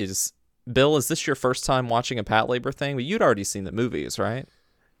guys, Bill, is this your first time watching a Patlabor thing? But you'd already seen the movies, right?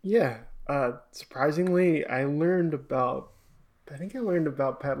 Yeah. Surprisingly, I learned about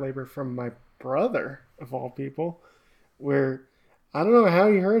Patlabor from my brother, of all people, where I don't know how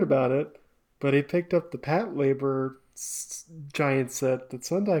he heard about it, but he picked up the Patlabor giant set that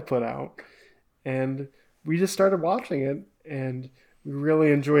Sendai put out, and we just started watching it, and We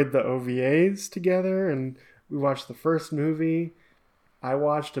really enjoyed the OVAs together, and we watched the first movie. I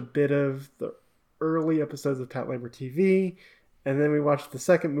watched a bit of the early episodes of Patlabor TV, and then we watched the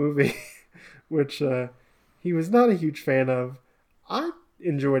second movie, which he was not a huge fan of. I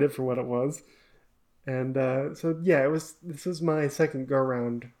enjoyed it for what it was, and so yeah, it was. This was my second go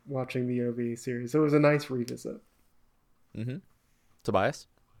round watching the OVA series. So it was a nice revisit. Mm-hmm. Tobias?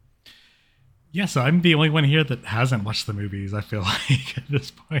 Yeah, so I'm the only one here that hasn't watched the movies, I feel like, at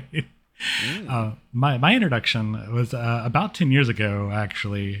this point. My introduction was about 10 years ago,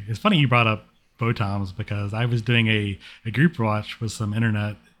 actually. It's funny you brought up Botoms because I was doing a group watch with some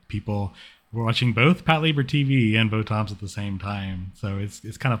internet people. We're watching both Patlabor TV and Botoms at the same time. So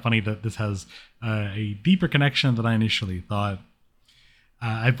it's kind of funny that this has a deeper connection than I initially thought.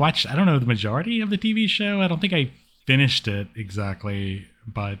 I've watched, I don't know, the majority of the TV show. I don't think I finished it exactly,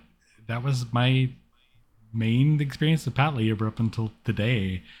 but that was my main experience with Patlabor up until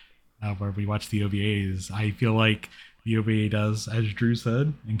today, where we watch the OVAs. I feel like the OVA does, as Drew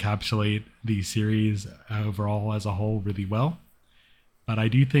said, encapsulate the series overall as a whole really well. But I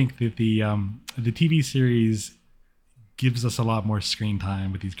do think that the TV series gives us a lot more screen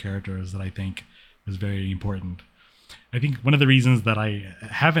time with these characters that I think was very important. I think one of the reasons that I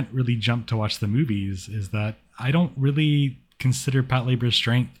haven't really jumped to watch the movies is that I don't really consider Patlabor's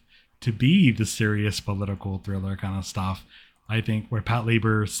strength to be the serious political thriller kind of stuff. I think where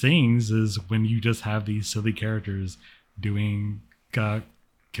Patlabor sings is when you just have these silly characters doing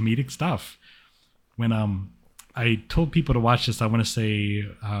comedic stuff. When I told people to watch this, I want to say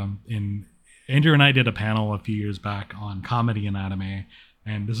in Andrew and I did a panel a few years back on comedy and anime,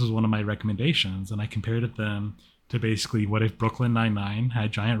 and this was one of my recommendations, and I compared it then to basically what if Brooklyn Nine-Nine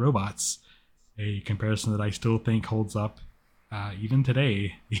had giant robots, a comparison that I still think holds up even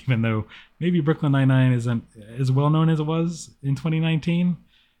today, even though maybe Brooklyn Nine-Nine isn't as well known as it was in 2019.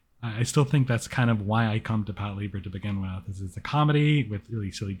 I still think that's kind of why I come to Patlabor to begin with. It's a comedy with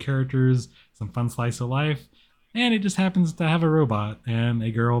really silly characters, some fun slice of life, and it just happens to have a robot and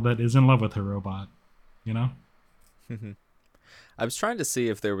a girl that is in love with her robot, you know? I was trying to see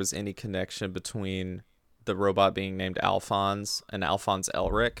if there was any connection between the robot being named Alphonse and Alphonse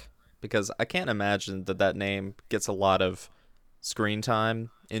Elric, because I can't imagine that name gets a lot of screen time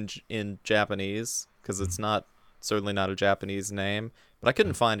in Japanese, because it's certainly not a Japanese name, but I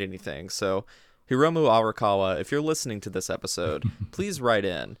couldn't find anything. So Hiromu Arakawa, if you're listening to this episode, please write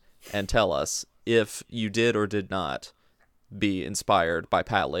in and tell us if you did or did not be inspired by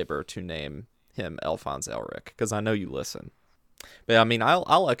Patlabor to name him Alphonse Elric, because I know you listen. But I mean,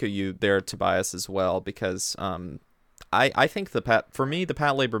 I'll echo you there, Tobias, as well, because I think for me the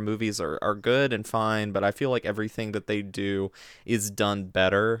Patlabor movies are good and fine, but I feel like everything that they do is done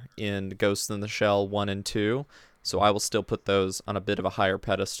better in Ghost in the Shell 1 and 2. So I will still put those on a bit of a higher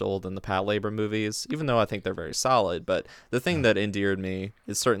pedestal than the Patlabor movies, even though I think they're very solid. But the thing that endeared me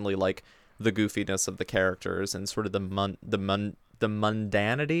is certainly like the goofiness of the characters and sort of the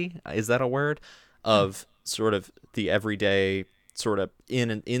mundanity, is that a word, of sort of the everyday sort of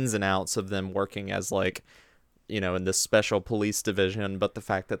ins and outs of them working as like, you know, in this special police division, but the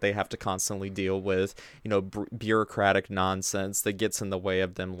fact that they have to constantly deal with, you know, bureaucratic nonsense that gets in the way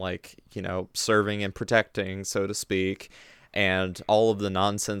of them, like, you know, serving and protecting, so to speak, and all of the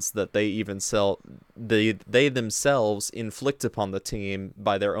nonsense that they themselves inflict upon the team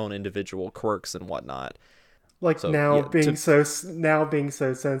by their own individual quirks and whatnot. Like So, now yeah, being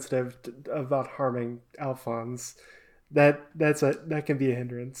so sensitive about harming Alphonse, that can be a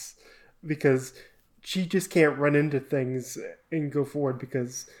hindrance, because she just can't run into things and go forward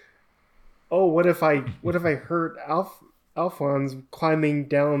because, oh, what if I hurt Alphonse climbing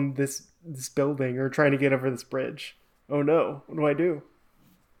down this building or trying to get over this bridge? Oh no, what do I do?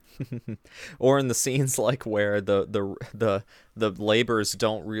 or in the scenes like where the labors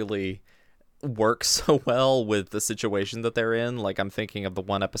don't really work so well with the situation that they're in. Like, I'm thinking of the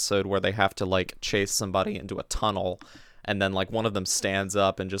one episode where they have to like chase somebody into a tunnel, and then like one of them stands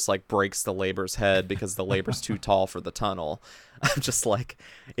up and just like breaks the labor's head because the labor's too tall for the tunnel. I'm just like,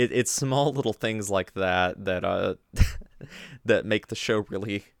 it's small little things like that that make the show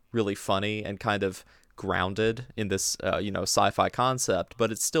really, really funny and kind of grounded in this sci-fi concept,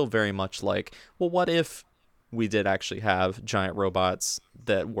 but it's still very much like, well, what if we did actually have giant robots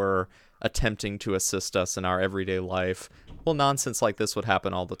that were attempting to assist us in our everyday life? Well, nonsense like this would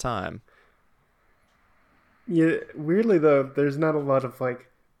happen all the time. Yeah, weirdly though, there's not a lot of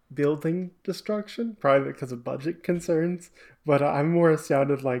like building destruction, probably because of budget concerns. But I'm more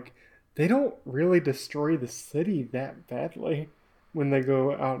astounded, like, they don't really destroy the city that badly when they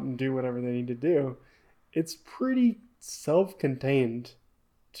go out and do whatever they need to do. It's pretty self-contained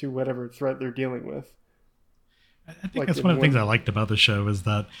to whatever threat they're dealing with. I think that's one of the things I liked about the show is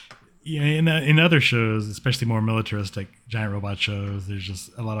that in other shows, especially more militaristic giant robot shows, there's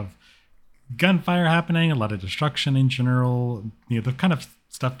just a lot of gunfire happening, a lot of destruction in general, the kind of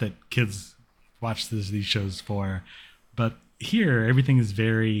stuff that kids watch these shows for. But here, everything is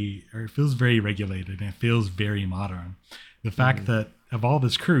it feels very regulated, and it feels very modern. The fact that of all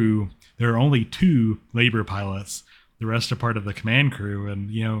this crew, there are only 2 labor pilots. The rest are part of the command crew,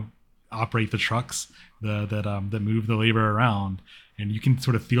 and operate the trucks that move the labor around. And you can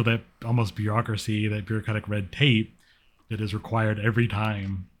sort of feel that almost bureaucracy, that bureaucratic red tape that is required every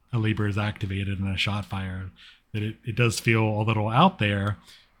time a labor is activated and a shot fired. That it does feel a little out there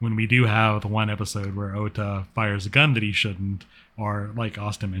when we do have the one episode where Ota fires a gun that he shouldn't, or like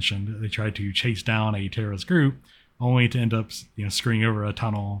Austin mentioned, they try to chase down a terrorist group only to end up screwing over a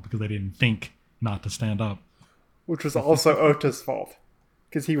tunnel because they didn't think not to stand up. Which was also Ota's fault,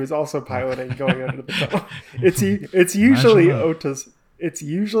 because he was also piloting going under the tunnel. It's usually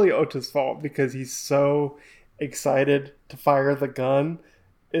Ota's fault because he's so excited to fire the gun.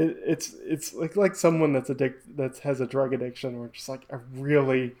 It's like someone that has a drug addiction, or just like, I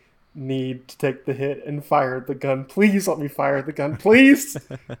really need to take the hit and fire the gun. Please let me fire the gun, please.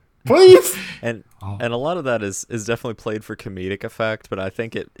 Please. And a lot of that is definitely played for comedic effect, but I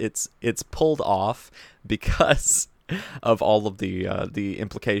think it's pulled off because of all of the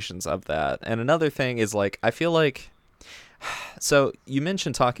implications of that. And another thing is, like, I feel like, so you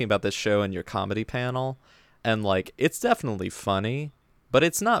mentioned talking about this show in your comedy panel, and like, it's definitely funny, but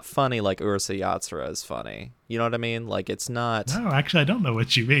it's not funny like Ursa Yatsura is funny. You know what I mean? Like, it's not. No, actually, I don't know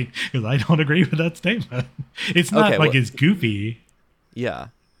what you mean, because I don't agree with that statement. It's not it's goofy. Yeah.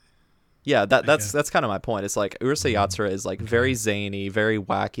 Yeah, that's kind of my point. It's like Ursa Yatsura is like very zany, very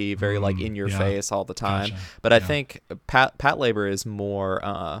wacky, very like in your face all the time. Gotcha. But I think Patlabor is more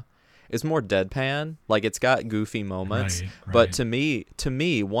deadpan. Like, it's got goofy moments. Right. But to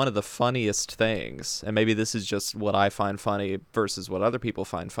me, one of the funniest things, and maybe this is just what I find funny versus what other people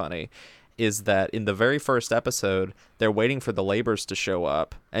find funny, is that in the very first episode, they're waiting for the laborers to show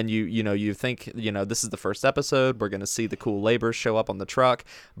up. And you think, this is the first episode, we're going to see the cool laborers show up on the truck.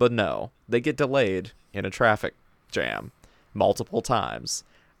 But no, they get delayed in a traffic jam multiple times.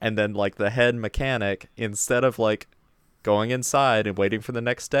 And then, like, the head mechanic, instead of, like, going inside and waiting for the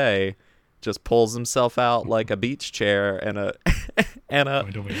next day, just pulls himself out like a beach chair and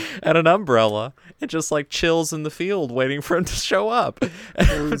an umbrella, and just like chills in the field waiting for him to show up.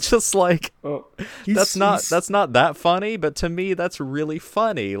 And just like, that's not that funny, but to me that's really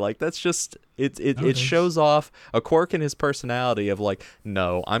funny. Like, that's just it shows off a quirk in his personality of like,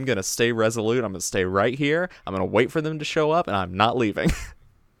 no, I'm gonna stay resolute, I'm gonna stay right here, I'm gonna wait for them to show up, and I'm not leaving.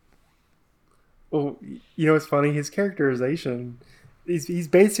 Well, it's funny, his characterization, he's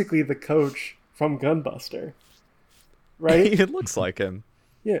basically the coach from Gunbuster, right? It looks like him.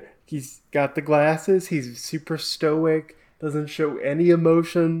 Yeah, he's got the glasses, he's super stoic, doesn't show any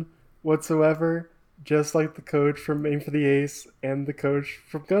emotion whatsoever, just like the coach from Aim for the Ace and the coach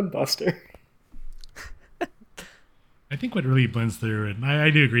from Gunbuster. I think what really blends through, and I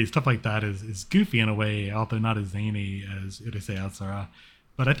do agree, stuff like that is goofy in a way, although not as zany as Urusei Yatsura.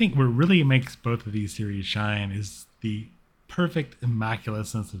 But I think what really makes both of these series shine is the perfect, immaculate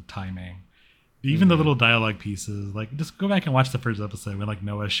sense of timing. Even the little dialogue pieces, like, just go back and watch the first episode when, like,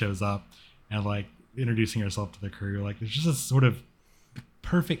 Noah shows up and, like, introducing herself to the crew. Like, there's just a sort of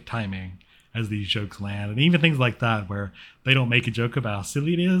perfect timing as these jokes land. And even things like that where they don't make a joke about how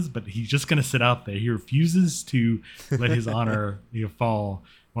silly it is, but he's just going to sit out there. He refuses to let his honor fall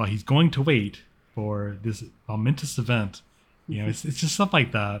while he's going to wait for this momentous event. It's just stuff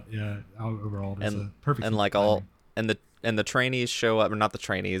like that. Yeah, overall, it's a perfect. And like timing. And the trainees show up, or not the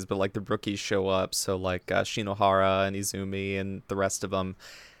trainees, but like the rookies show up. So like Shinohara and Izumi and the rest of them.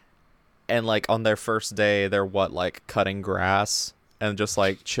 And like on their first day, they're like cutting grass and just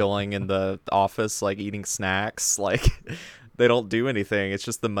like chilling in the office, like eating snacks. Like, they don't do anything. It's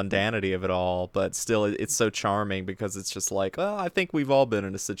just the mundanity of it all. But still, it's so charming because it's just like, well, I think we've all been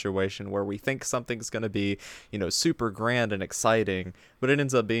in a situation where we think something's going to be, super grand and exciting, but it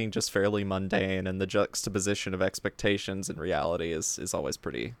ends up being just fairly mundane. And the juxtaposition of expectations and reality is always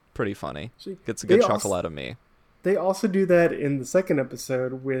pretty funny. Gets a good chuckle out of me. They also do that in the second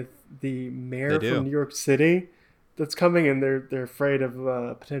episode with the mayor from New York City that's coming, and they're afraid of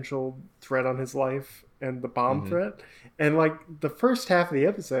a potential threat on his life and the bomb threat. And like the first half of the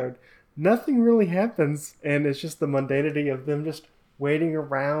episode, nothing really happens, and it's just the mundanity of them just waiting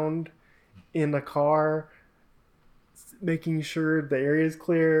around in a car, making sure the area is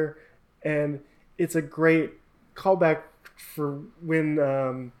clear. And it's a great callback for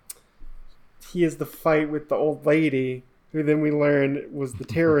when he has the fight with the old lady, who then we learn was the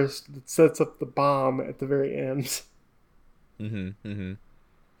terrorist that sets up the bomb at the very end.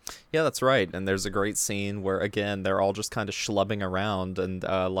 Yeah, that's right. And there's a great scene where, again, they're all just kind of schlubbing around. And,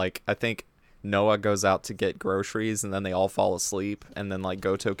 like, I think Noah goes out to get groceries and then they all fall asleep. And then, like,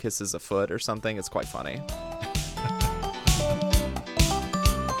 Goto kisses a foot or something. It's quite funny.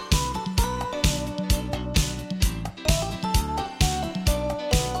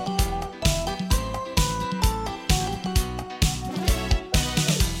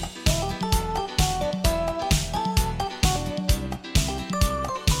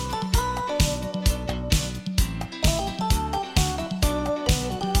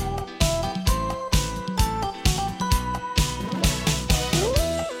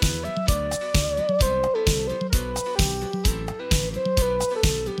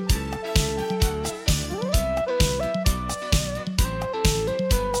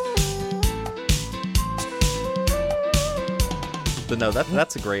 But no,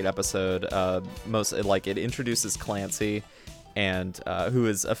 that's a great episode. It introduces Clancy, and who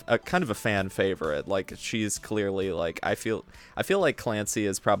is a kind of a fan favorite. Like, she's clearly, like, I feel like Clancy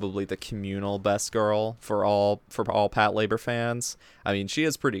is probably the communal best girl for all Patlabor fans. I mean, she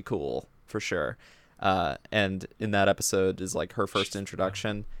is pretty cool for sure. And in that episode is like her first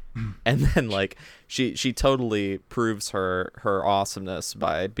introduction, and then like she totally proves her awesomeness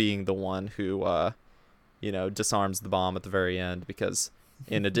by being the one who disarms the bomb at the very end, because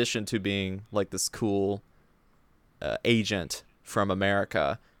in addition to being like this cool agent from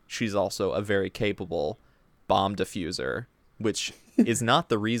America, she's also a very capable bomb diffuser, which is not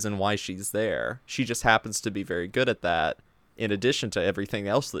the reason why she's there. She just happens to be very good at that, in addition to everything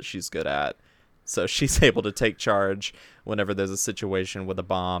else that she's good at. So she's able to take charge whenever there's a situation with a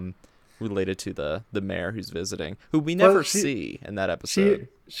bomb related to the mayor who's visiting, who we never see in that episode.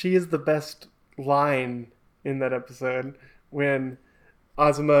 She is the best line in that episode when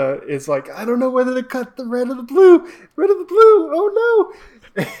Azuma is like, I don't know whether to cut the red or the blue, oh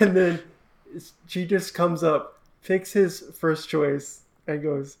no. And then she just comes up, picks his first choice, and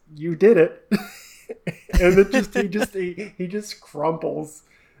goes, you did it. And then he just crumples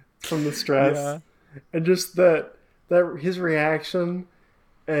from the stress. Yeah. And just that his reaction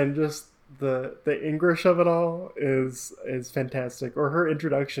and just the English of it all is fantastic. Or her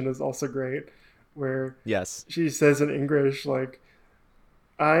introduction is also great, where yes, she says in English, like,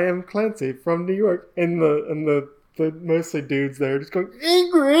 I am Clancy from New York, and the mostly dudes there just going,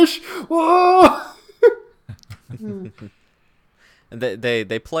 English, whoa. And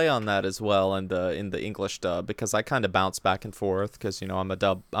they play on that as well in the English dub, because I kind of bounce back and forth, because I'm a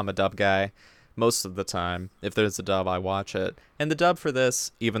dub guy most of the time. If there's a dub, I watch it. And the dub for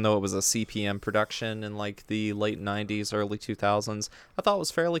this, even though it was a CPM production in like the late 90s, early 2000s, I thought was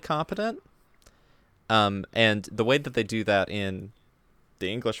fairly competent. And the way that they do that in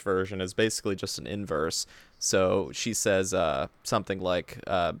the English version is basically just an inverse. So she says something like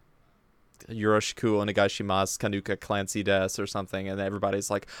Yoroshiku onegaishimasu kanuka Clancy desu or something, and everybody's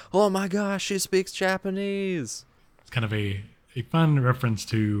like, oh my gosh, she speaks Japanese. It's kind of a fun reference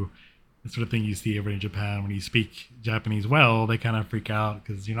to the sort of thing you see over in Japan. When you speak Japanese well, they kind of freak out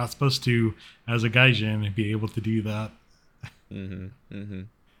because you're not supposed to, as a gaijin, be able to do that.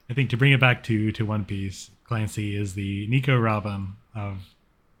 I think to bring it back to One Piece, Clancy is the Nico Robin of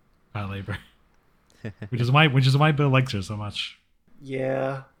Patlabor, which is why Bill likes her so much.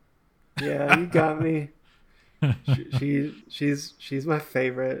 Yeah, you got me. She's my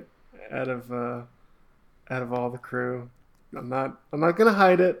favorite out of all the crew. I'm not gonna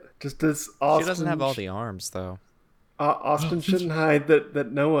hide it. Just as Austin, she doesn't have all the arms though. Austin shouldn't hide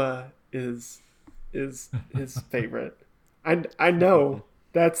that Noah is his favorite. I know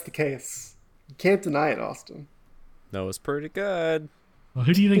that's the case. You can't deny it, Austin. Noah's pretty good. Well,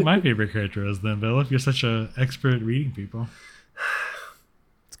 who do you think my favorite character is then, Bill? If you're such an expert at reading people,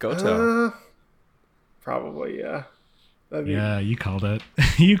 it's Goto. Probably, yeah. Yeah, you called it.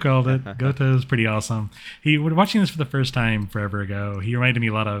 You called it. Goto is pretty awesome. When watching this for the first time forever ago, he reminded me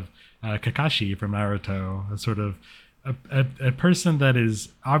a lot of Kakashi from Naruto, a sort of a person that is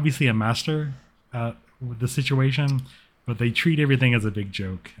obviously a master with the situation, but they treat everything as a big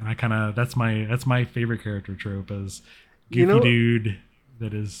joke. And that's my favorite character trope, as goofy dude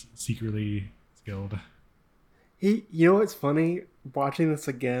that is secretly skilled. You know what's funny? Watching this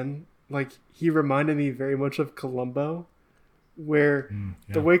again, like, he reminded me very much of Columbo, where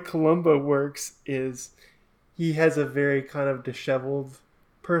the way Columbo works is he has a very kind of disheveled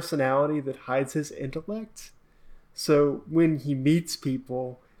personality that hides his intellect. So when he meets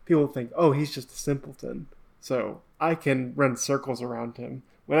people think, oh, he's just a simpleton. so I can run circles around him.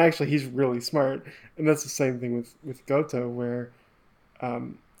 When actually he's really smart. And that's the same thing with Goto, where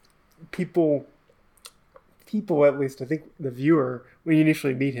people, at least I think the viewer, when you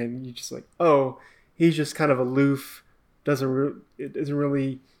initially meet him, you just like, oh, he's just kind of aloof, isn't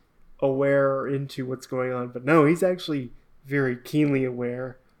really aware or into what's going on. But no, he's actually very keenly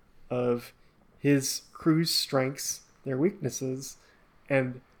aware of his crew's strengths, their weaknesses,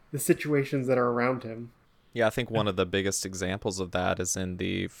 and the situations that are around him. Yeah, I think one of the biggest examples of that is in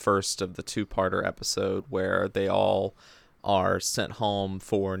the first of the two-parter episode where they all are sent home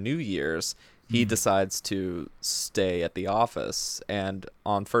for New Year's. He decides to stay at the office, and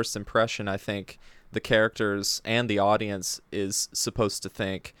on first impression, I think the characters and the audience is supposed to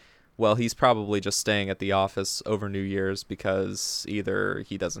think, well, he's probably just staying at the office over New Year's because either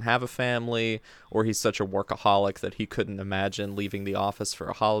he doesn't have a family or he's such a workaholic that he couldn't imagine leaving the office for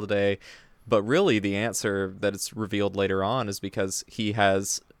a holiday. But really, the answer that it's revealed later on is because he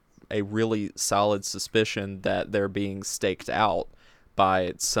has a really solid suspicion that they're being staked out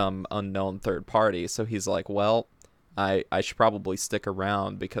by some unknown third party. So he's like, well, I should probably stick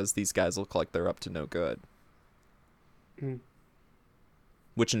around because these guys look like they're up to no good. Mm.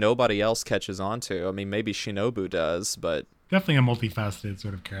 Which nobody else catches on to. I mean, maybe Shinobu does, but... Definitely a multifaceted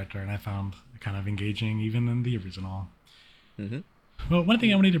sort of character, and I found kind of engaging even in the original. Mm-hmm. Well, one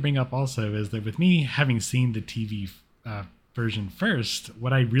thing I wanted to bring up also is that with me having seen the TV version first,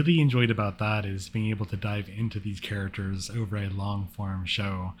 what I really enjoyed about that is being able to dive into these characters over a long-form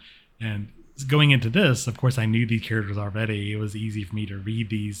show. And going into this, of course, I knew these characters already. It was easy for me to read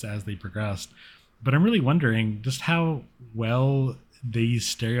these as they progressed. But I'm really wondering just how well these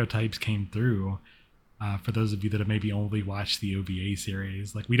stereotypes came through. For those of you that have maybe only watched the OVA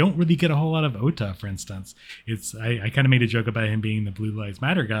series, like we don't really get a whole lot of Ota, for instance. I kind of made a joke about him being the Blue Lives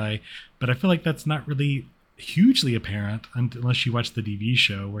Matter guy, but I feel like that's not really hugely apparent unless you watch the TV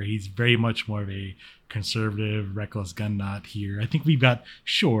show, where he's very much more of a conservative, reckless gun nut here. I think we've got,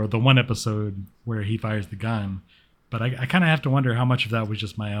 sure, the one episode where he fires the gun, but I kind of have to wonder how much of that was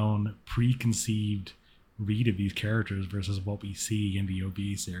just my own preconceived read of these characters versus what we see in the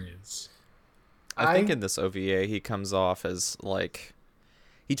OVA series. I think in this OVA, he comes off as like,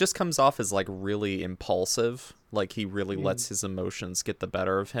 he just comes off as like really impulsive. Like he really lets his emotions get the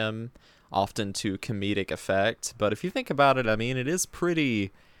better of him, often to comedic effect. But if you think about it, I mean, it is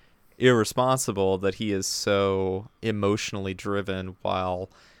pretty irresponsible that he is so emotionally driven while,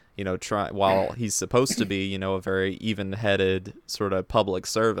 you know, while he's supposed to be, you know, a very even-headed sort of public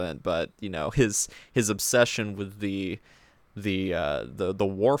servant. But, you know, his obsession with the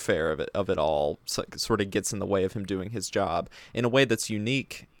warfare of it all sort of gets in the way of him doing his job in a way that's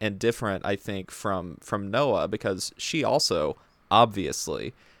unique and different, I think, from Noah, because she also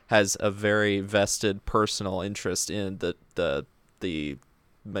obviously has a very vested personal interest in the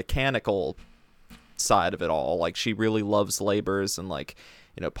mechanical side of it all. Like she really loves labors and, like,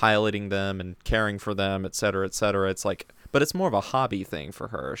 you know, piloting them and caring for them, et cetera, et cetera. It's like, but it's more of a hobby thing for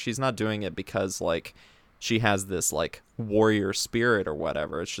her. She's not doing it because, like, she has this like warrior spirit or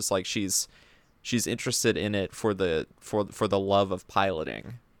whatever. It's just like she's interested in it for the love of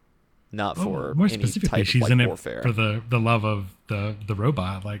piloting, not for more any specifically, type she's of like in warfare. it for the love of the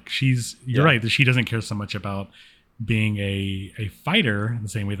robot. Like you're right that she doesn't care so much about being a fighter in the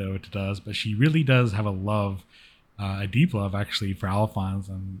same way that Ota does, but she really does have a love, a deep love actually for Alphonse,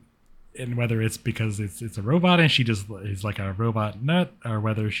 and whether it's because it's a robot and she just is like a robot nut, or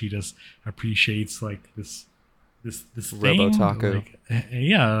whether she just appreciates like this thing, Robotaku. like,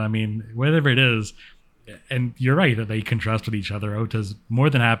 yeah, I mean, whatever it is. And you're right that they contrast with each other. Ota's more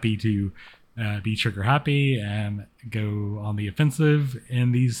than happy to be trigger happy and go on the offensive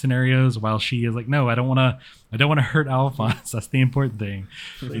in these scenarios, while she is like, no, I don't want to hurt Alphonse. That's the important thing.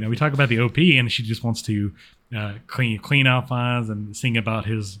 You know, we talk about the OP and she just wants to clean Alphonse and sing about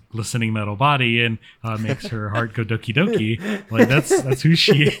his glistening metal body, and makes her heart go doki doki. Like that's who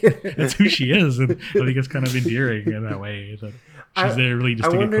she is, and I think it's kind of endearing in that way that she's there really just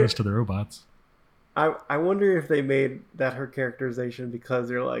to get close to the robots. I wonder if they made that her characterization because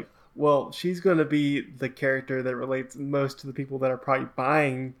they're like, well, she's going to be the character that relates most to the people that are probably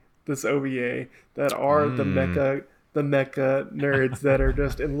buying this OVA, that are the mecha nerds that are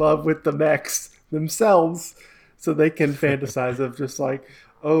just in love with the mechs themselves, so they can fantasize of just like,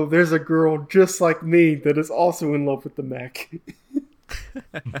 oh, there's a girl just like me that is also in love with the mech.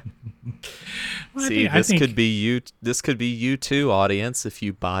 Well, See, this could be you. This could be you too, audience. If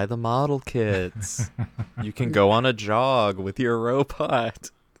you buy the model kits, you can go on a jog with your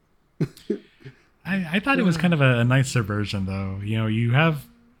robot. I thought it was kind of a nice subversion, though. You know, you have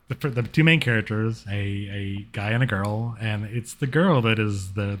the two main characters, a guy and a girl, and it's the girl that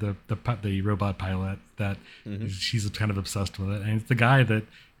is the robot pilot that she's kind of obsessed with it, and it's the guy that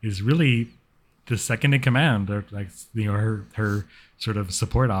is really the second in command, or like her sort of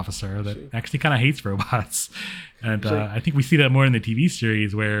support officer that actually kind of hates robots. And I think we see that more in the TV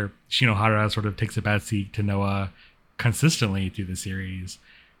series where Shinohara sort of takes a bad seat to Noah consistently through the series.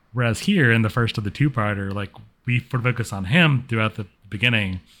 Whereas here in the first of the two-parter, like we focus on him throughout the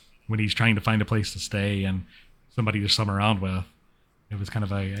beginning when he's trying to find a place to stay and somebody to sum around with. It was kind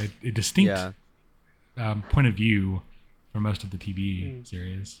of a distinct point of view for most of the TV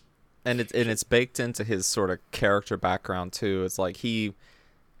series. And it's baked into his sort of character background too. It's like he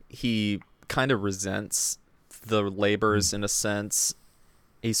kind of resents the labors in a sense.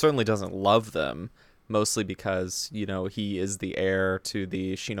 He certainly doesn't love them, mostly because, he is the heir to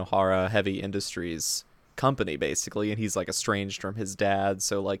the Shinohara Heavy Industries company basically, and he's like estranged from his dad,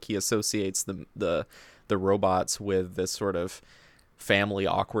 so like he associates the robots with this sort of family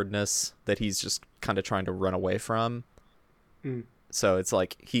awkwardness that he's just kind of trying to run away from. So it's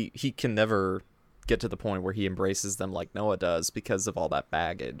like he can never get to the point where he embraces them like Noah does because of all that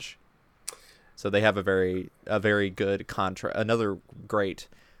baggage. So they have a very good another great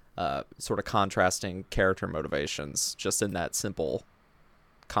sort of contrasting character motivations just in that simple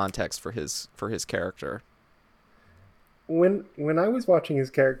context for his character. When I was watching his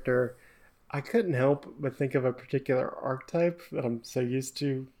character, I couldn't help but think of a particular archetype that I'm so used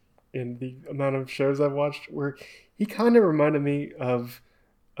to in the amount of shows I've watched, where he kind of reminded me of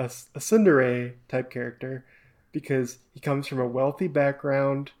a tsundere type character, because he comes from a wealthy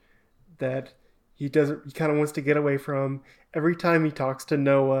background that he kind of wants to get away from. Every time he talks to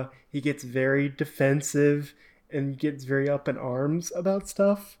Noah, he gets very defensive and gets very up in arms about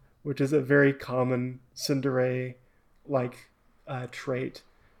stuff, which is a very common tsundere-like trait.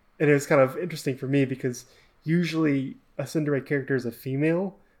 And it was kind of interesting for me because usually a tsundere character is a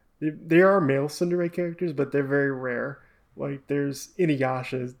female. There are male tsundere characters, but they're very rare. Like there's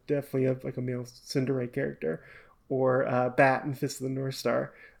Inuyasha is definitely like a male tsundere character, or Bat in Fist of the North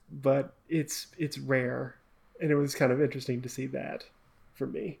Star, but it's rare, and it was kind of interesting to see that for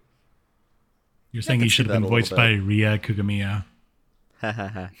me. You're saying he should have been voiced by Ria Kugamiya.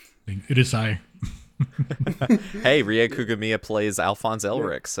 It is I. Hey, Ria Kugamiya plays Alphonse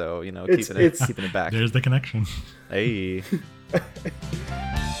Elric, so keeping it back. There's the connection. Hey.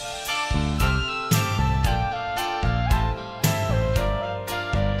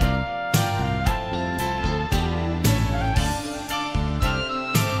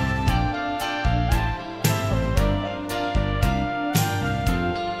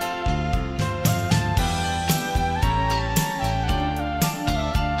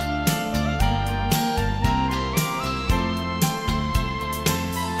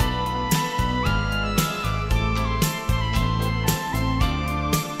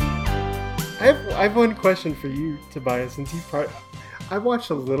 I have one question for you, Tobias, since I watched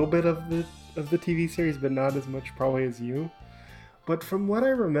a little bit of the TV series, but not as much probably as you. But from what I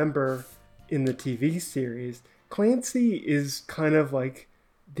remember in the TV series, Clancy is kind of like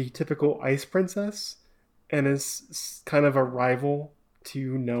the typical ice princess and is kind of a rival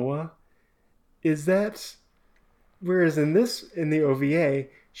to Noah. Is that... Whereas in the OVA,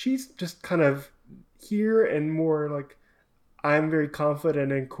 she's just kind of here and more like, I'm very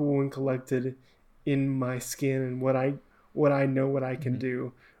confident and cool and collected in my skin and what I know what I can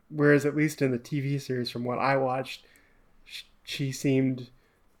do. Whereas at least in the TV series, from what I watched, she seemed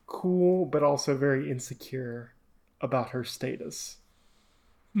cool but also very insecure about her status.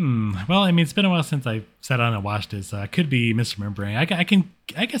 Well, I mean, it's been a while since I sat down and watched this. Could be misremembering.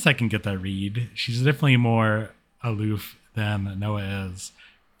 I guess I can get that read. She's definitely more aloof than Noah is,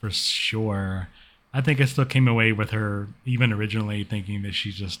 for sure. I think I still came away with her, even originally, thinking that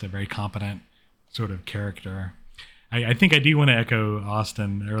she's just a very competent sort of character. I think I do want to echo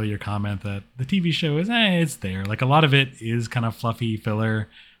Austin's earlier comment that the TV show is, it's there. Like a lot of it is kind of fluffy filler.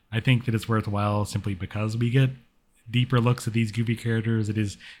 I think that it's worthwhile simply because we get deeper looks at these goofy characters. It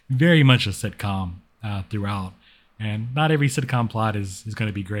is very much a sitcom throughout. And not every sitcom plot is going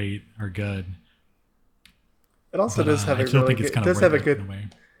to be great or good. It also does have a really good... It does have a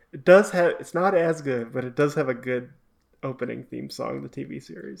good... It does have... It's not as good, but it does have a good opening theme song, the TV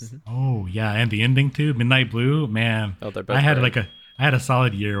series. Oh yeah, and the ending too, Midnight Blue, man. Oh, they're both I had great. I had a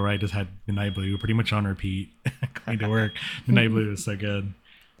solid year where I just had Midnight Blue pretty much on repeat going to work. Midnight Blue is so good.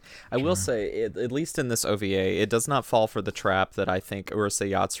 I will say, at least in this OVA, it does not fall for the trap that I think Urusei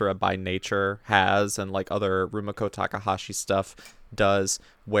Yatsura by nature has, and like other Rumiko Takahashi stuff does,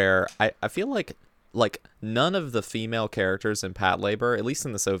 where I feel like like none of the female characters in Patlabor, at least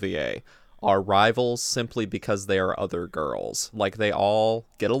in this OVA, are rivals simply because they are other girls. Like they all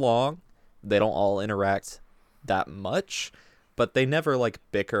get along, they don't all interact that much, but they never like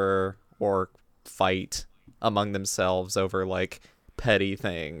bicker or fight among themselves over like petty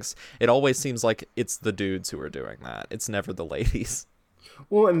things. It always seems like it's the dudes who are doing that. It's never the ladies.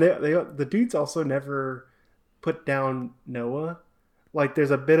 Well, and the dudes also never put down Noah. Like,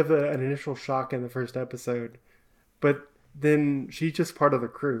 there's a bit of an initial shock in the first episode, but then she's just part of the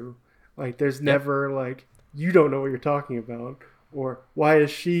crew. Like, there's never like, you don't know what you're talking about, or why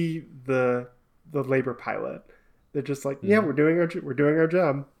is she the labor pilot? They're just like, yeah, we're doing our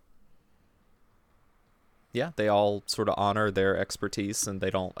job. Yeah, they all sort of honor their expertise, and they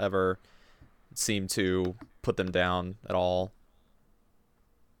don't ever seem to put them down at all.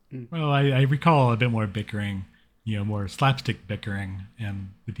 Well, I recall a bit more bickering, more slapstick bickering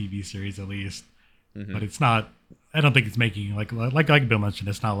in the TV series at least. Mm-hmm. But it's not. I don't think it's making like Bill mentioned.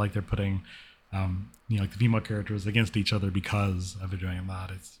 It's not like they're putting, like the female characters against each other because of doing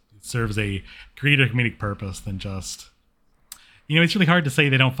that. It serves a greater comedic purpose than just. It's really hard to say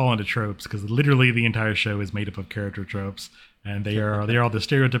they don't fall into tropes because literally the entire show is made up of character tropes, and they are all the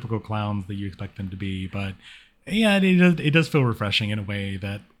stereotypical clowns that you expect them to be. But yeah, it does feel refreshing in a way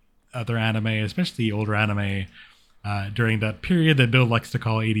that other anime, especially older anime, during that period that Bill likes to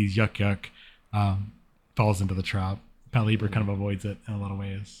call 80s yuck yuck, falls into the trap. Patlabor kind of avoids it in a lot of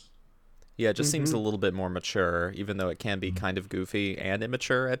ways. Yeah, it just seems a little bit more mature, even though it can be kind of goofy and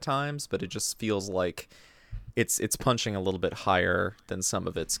immature at times, but it just feels like it's punching a little bit higher than some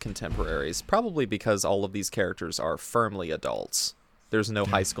of its contemporaries, probably because all of these characters are firmly adults. There's no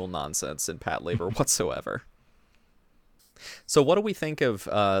high school nonsense in Patlabor whatsoever. So what do we think of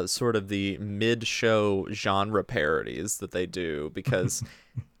sort of the mid-show genre parodies that they do? Because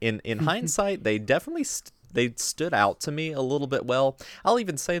in hindsight, they definitely they stood out to me a little bit. Well, I'll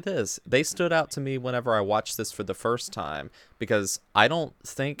even say this. They stood out to me whenever I watched this for the first time, because I don't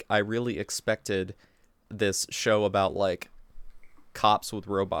think I really expected this show about like cops with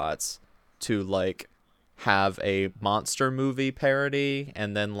robots to like have a monster movie parody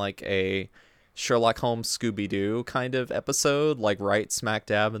and then like a Sherlock Holmes Scooby-Doo kind of episode, like right smack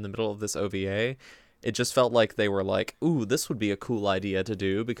dab in the middle of this OVA. It just felt like they were like, ooh, this would be a cool idea to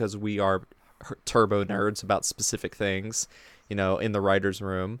do because we are turbo nerds about specific things, in the writer's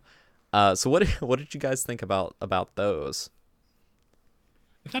room. So what did you guys think about those?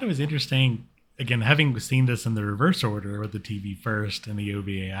 I thought it was interesting. Again, having seen this in the reverse order with the TV first and the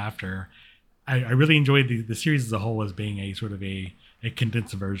OVA after, I really enjoyed the series as a whole as being a sort of a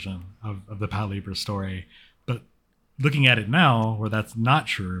condensed version of the Patlabor story. But looking at it now, where that's not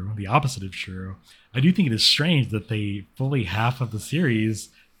true, the opposite is true, I do think it is strange that fully half of the series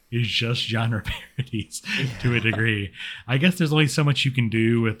is just genre parodies to a degree. I guess there's only so much you can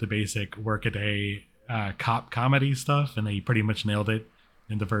do with the basic workaday cop comedy stuff, and they pretty much nailed it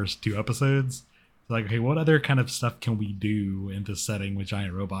in the first 2 episodes. Like, okay, what other kind of stuff can we do in this setting with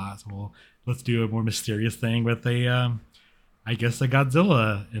giant robots? Well, let's do a more mysterious thing with a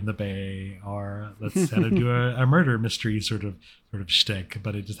Godzilla in the bay, or let's kind of do a murder mystery sort of shtick,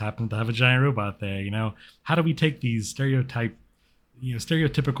 but it just happened to have a giant robot there. How do we take these stereotypical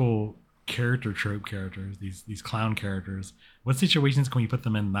trope characters, these clown characters? What situations can we put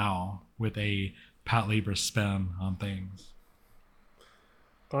them in now with a Patlabor spin on things?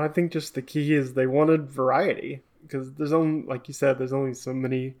 I think just the key is they wanted variety, because there's only, like you said, there's only so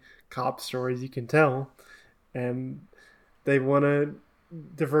many cop stories you can tell, and they want to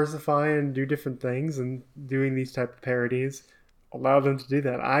diversify and do different things, and doing these type of parodies allow them to do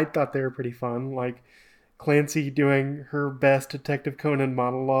that. I thought they were pretty fun, like Clancy doing her best Detective Conan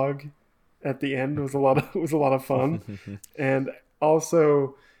monologue at the end was a lot of fun. And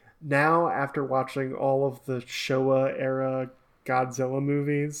also now, after watching all of the Showa era Godzilla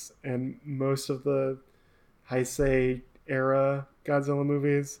movies and most of the Heisei era Godzilla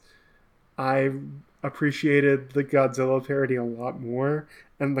movies, I appreciated the Godzilla parody a lot more,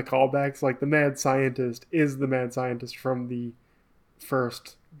 and the callbacks, like the mad scientist is the mad scientist from the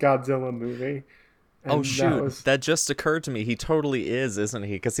first Godzilla movie. And oh shoot, that just occurred to me. He totally is, isn't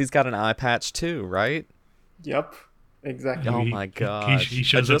he? Because he's got an eye patch too, right? Yep, exactly. Oh my god, he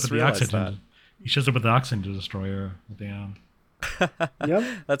shows up with the oxygen. He shows up with the oxygen destroyer at the end. Yep,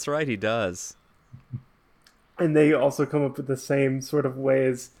 that's right, he does. And they also come up with the same sort of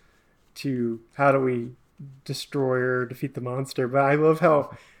ways to how do we destroy or defeat the monster. But I love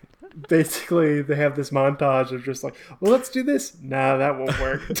how basically they have this montage of just like, well, let's do this. Nah, that won't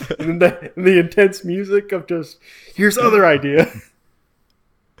work. And the intense music of just, here's other idea.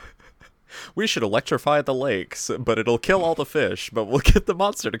 We should electrify the lakes, but it'll kill all the fish, but we'll get the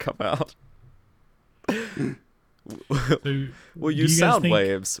monster to come out. So, We'll do use you guys sound think-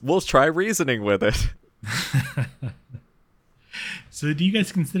 waves. We'll try reasoning with it. So, do you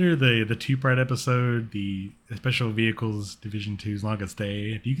guys consider the two-part episode, the Special Vehicles Division Two's Longest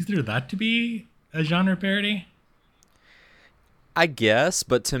Day? Do you consider that to be a genre parody? I guess,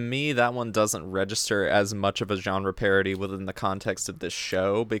 but to me, that one doesn't register as much of a genre parody within the context of this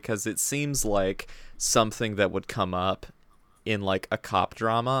show, because it seems like something that would come up in like a cop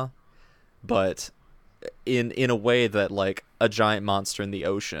drama, but in a way that like a giant monster in the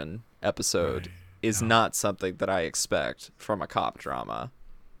ocean episode Right. is not something that I expect from a cop drama.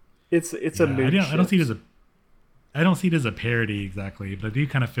 It's a mood I don't see it shift. as I don't see it as a parody exactly, but I do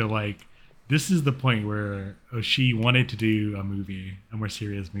kind of feel like this is the point where she wanted to do a movie, a more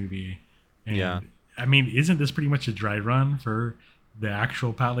serious movie. And Yeah. I mean, isn't this pretty much a dry run for the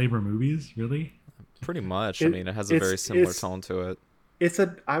actual Patlabor movies, really? Pretty much. I It- mean, it has a very it's- similar it's- tone to it.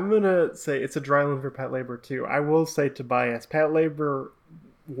 I'm gonna say it's a dry line for Patlabor 2. I will say, Tobias, Patlabor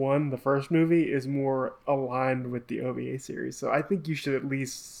 1, the first movie, is more aligned with the OVA series. So I think you should at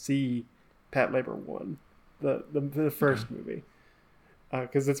least see Patlabor 1, the first movie,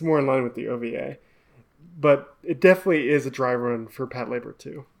 because it's more in line with the OVA. But it definitely is a dry run for Patlabor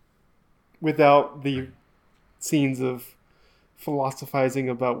 2, without the scenes of philosophizing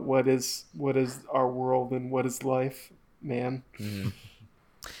about what is our world and what is life, man.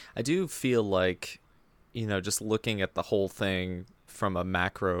 I do feel like, just looking at the whole thing from a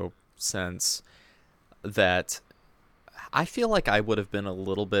macro sense, that I feel like I would have been a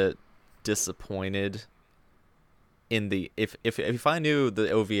little bit disappointed in the if I knew the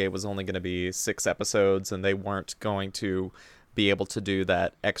OVA was only going to be 6 episodes and they weren't going to be able to do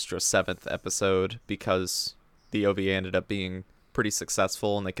that extra 7th episode because the OVA ended up being pretty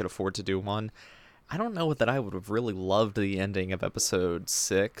successful and they could afford to do one. I don't know that I would have really loved the ending of episode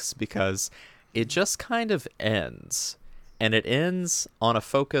 6, because it just kind of ends. And it ends on a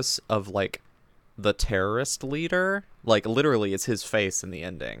focus of like the terrorist leader. Like literally it's his face in the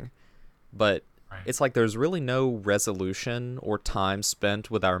ending. But Right. it's like there's really no resolution or time spent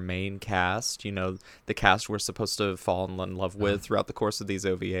with our main cast, the cast we're supposed to fall in love with throughout the course of these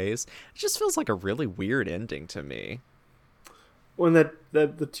OVAs. It just feels like a really weird ending to me. Well, and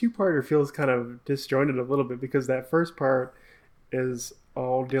the two-parter feels kind of disjointed a little bit, because that first part is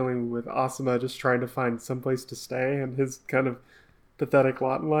all dealing with Asuma just trying to find someplace to stay and his kind of pathetic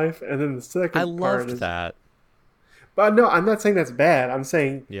lot in life, and then the second I part loved is that. But no, I'm not saying that's bad. I'm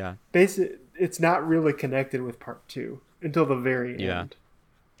saying Yeah. it's not really connected with part 2 until the very Yeah. end.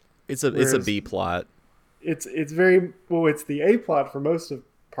 It's a Whereas- B plot. It's very well. It's the A plot for most of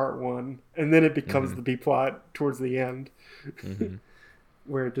part 1, and then it becomes the B plot towards the end,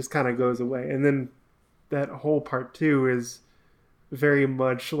 where it just kind of goes away. And then that whole part 2 is very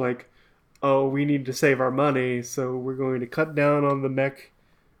much like, oh, we need to save our money, so we're going to cut down on the mech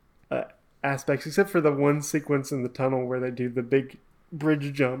aspects, except for the one sequence in the tunnel where they do the big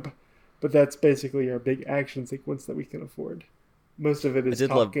bridge jump. But that's basically our big action sequence that we can afford. Most of it is did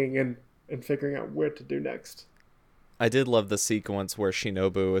love- talking and figuring out where to do next. I did love the sequence where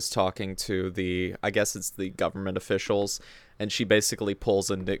Shinobu is talking to I guess it's the government officials, and she basically pulls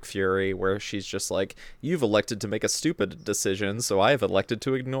a Nick Fury where she's just like, you've elected to make a stupid decision, so I have elected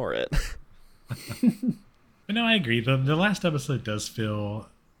to ignore it. But no, I agree. The last episode does feel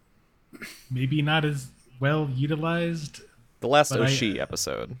maybe not as well utilized. The last But Oshi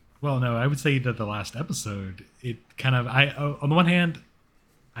episode. Well, no, I would say that the last episode, it kind of, on the one hand,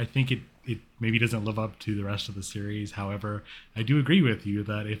 I think it maybe doesn't live up to the rest of the series. However, I do agree with you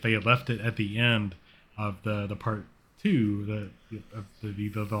that if they had left it at the end of the part 2,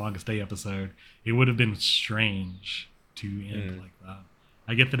 the Longest Day episode, it would have been strange to end like that.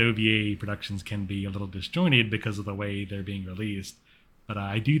 I get that OVA productions can be a little disjointed because of the way they're being released, but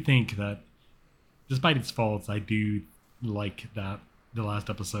I do think that despite its faults, I do like that the last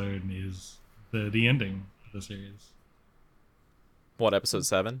episode is the ending of the series. What, episode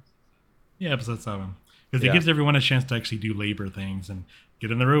 7? Yeah, episode 7. Because Yeah. it gives everyone a chance to actually do labor things and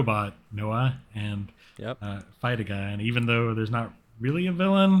get in the robot, Noah, and Yep. fight a guy. And even though there's not really a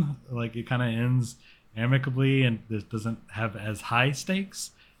villain, like it kind of ends amicably and this doesn't have as high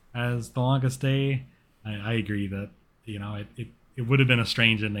stakes as The Longest Day, I agree that, it would have been a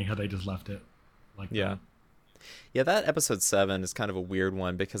strange ending had they just left it like Yeah. that. Yeah, that episode 7 is kind of a weird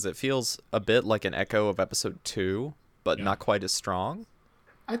one because it feels a bit like an echo of episode 2, but not quite as strong.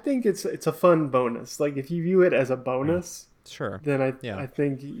 I think it's a fun bonus. Like, if you view it as a bonus, Sure. then I Yeah.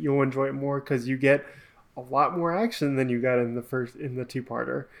 think you'll enjoy it more, because you get a lot more action than you got in the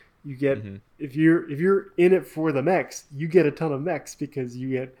two-parter. You get Mm-hmm. if you're in it for the mechs, you get a ton of mechs because you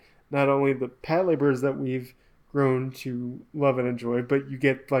get not only the Patlabors that we've grown to love and enjoy, but you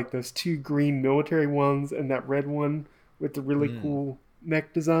get like those two green military ones and that red one with the really Mm. cool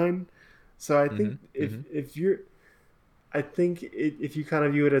mech design. So I think Mm-hmm. Mm-hmm. if you kind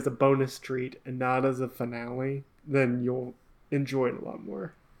of view it as a bonus treat and not as a finale, then you'll enjoy it a lot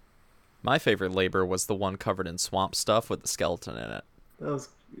more. My favorite labor was the one covered in swamp stuff with the skeleton in it. That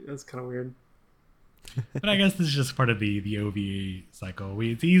was kind of weird. But I guess this is just part of the OVA cycle.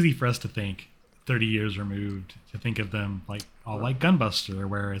 It's easy for us to think 30 years removed to think of them like all like Gunbuster,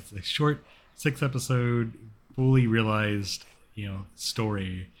 where it's a short 6-episode, fully realized,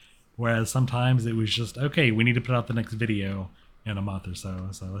 story. Whereas sometimes it was just, okay, we need to put out the next video in a month or so.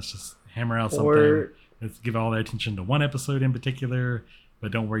 So let's just hammer out something. Or Let's give all our attention to one episode in particular,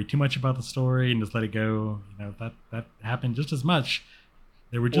 but don't worry too much about the story and just let it go. That happened just as much.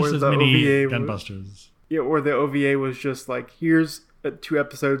 There were just Or as the many OVA Gunbusters. yeah, or the OVA was just like, here's 2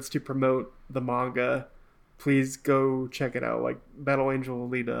 episodes to promote the manga. Please go check it out, like Battle Angel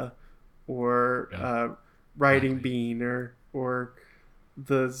Alita, or Riding exactly. Bean, or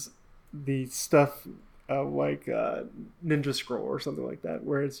the stuff like Ninja Scroll or something like that,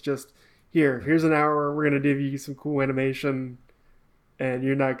 where it's just here's an hour. We're gonna give you some cool animation, and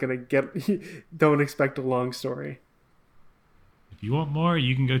you're not gonna don't expect a long story. If you want more,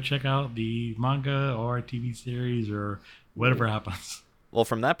 you can go check out the manga or TV series or whatever happens. Well,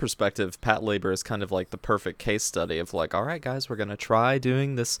 from that perspective, Patlabor is kind of like the perfect case study of like, all right, guys, we're going to try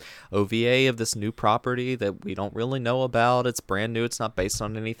doing this OVA of this new property that we don't really know about. It's brand new. It's not based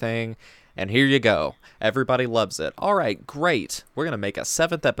on anything. And here you go. Everybody loves it. All right, great. We're going to make a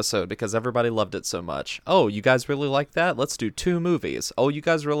 7th episode because everybody loved it so much. Oh, you guys really like that? Let's do 2 movies. Oh, you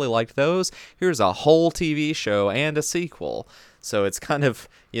guys really liked those? Here's a whole TV show and a sequel. So it's kind of,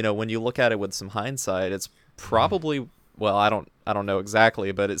 when you look at it with some hindsight, it's probably, well, I don't know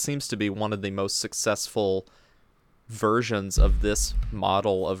exactly, but it seems to be one of the most successful versions of this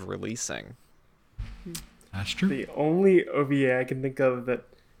model of releasing. That's true. The only OVA I can think of that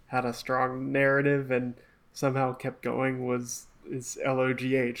had a strong narrative and somehow kept going is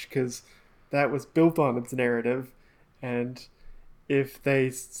LOGH, because that was built on its narrative, and if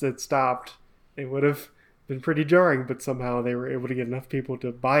they had stopped, it would have been pretty jarring, but somehow they were able to get enough people to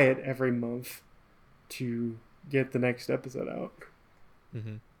buy it every month to get the next episode out.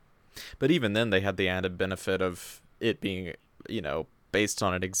 Mm-hmm. But even then, they had the added benefit of it being, based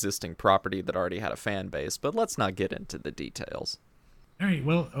on an existing property that already had a fan base. But let's not get into the details. All right.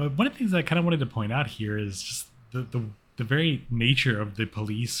 Well, one of the things I kind of wanted to point out here is just the very nature of the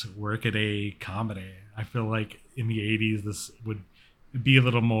police workaday comedy. I feel like in the 80s, this would be a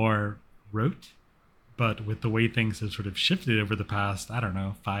little more rote. But with the way things have sort of shifted over the past,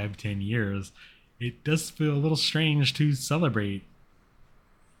 5-10 years, it does feel a little strange to celebrate,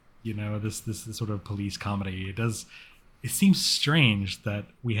 this sort of police comedy. It seems strange that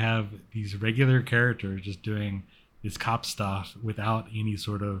we have these regular characters just doing this cop stuff without any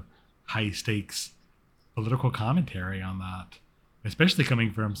sort of high stakes political commentary on that, especially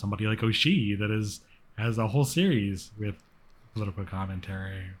coming from somebody like Oshii that has a whole series with political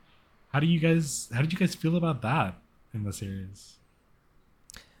commentary. How did you guys feel about that in the series?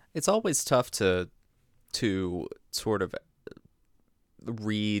 It's always tough to sort of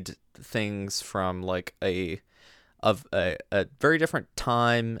read things from like a very different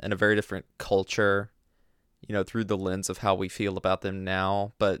time and a very different culture, through the lens of how we feel about them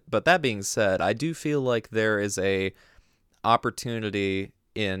now. But that being said, I do feel like there is a opportunity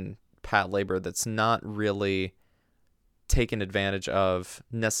in Patlabor that's not really taken advantage of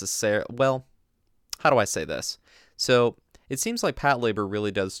necessarily. Well, how do I say this? So it seems like Patlabor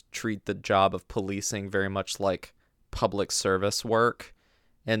really does treat the job of policing very much like public service work,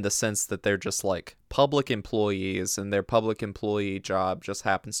 in the sense that they're just like public employees and their public employee job just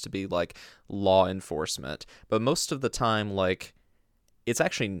happens to be like law enforcement. But most of the time, like, it's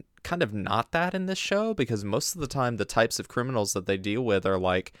actually kind of not that in this show, because most of the time the types of criminals that they deal with are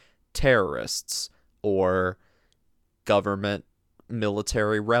like terrorists or government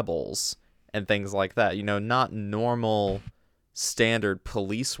military rebels and things like that. Not normal standard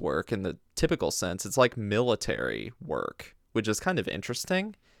police work in the typical sense. It's like military work, which is kind of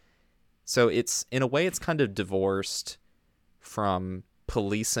interesting. So it's, in a way, it's kind of divorced from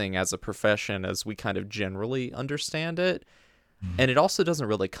policing as a profession as we kind of generally understand it. And it also doesn't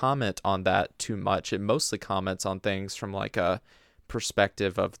really comment on that too much. It mostly comments on things from like a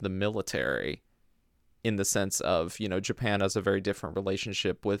perspective of the military, in the sense of, Japan has a very different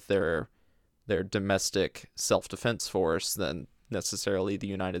relationship with their their domestic self-defense force than necessarily the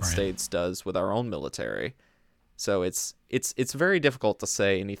United Right. States does with our own military. So it's very difficult to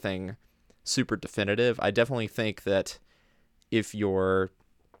say anything super definitive. I definitely think that if you're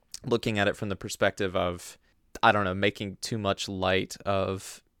looking at it from the perspective of, I don't know, making too much light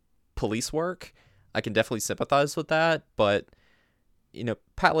of police work, I can definitely sympathize with that. But,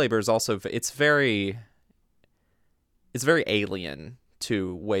 Patlabor is also, it's very alien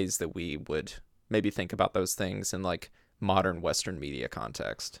to ways that we would maybe think about those things in like modern Western media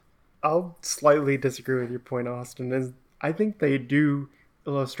context. I'll slightly disagree with your point, Austin. Is I think they do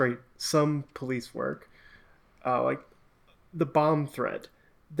illustrate some police work, like the bomb threat.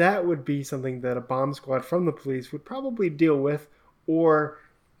 That would be something that a bomb squad from the police would probably deal with, or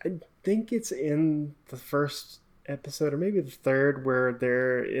I think it's in the first episode or maybe the third where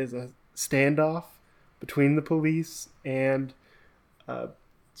there is a standoff between the police and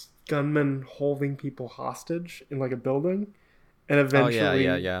gunmen holding people hostage in like a building, and eventually,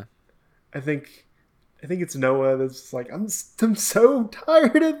 Yeah. I think it's Noah that's like, I'm so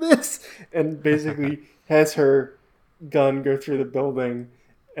tired of this, and basically has her gun go through the building,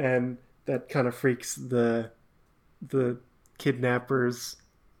 and that kind of freaks the kidnappers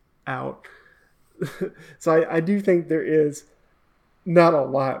out. So I do think there is not a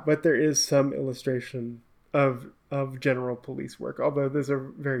lot, but there is some illustration of general police work, although those are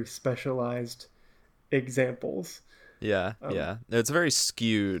very specialized examples. Yeah. It's very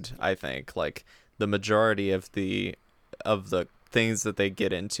skewed, I think. Like the majority of the things that they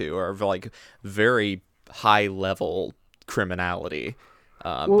get into are like very high level criminality.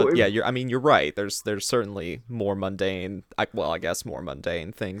 But yeah, you're right. There's certainly more mundane, I guess more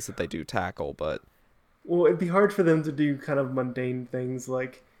mundane things that they do tackle, but Well, it'd be hard for them to do kind of mundane things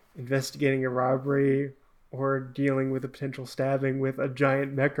like investigating a robbery or dealing with a potential stabbing with a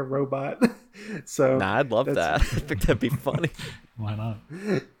giant mecha robot. So nah, I'd love that. I think that'd be funny. Why not?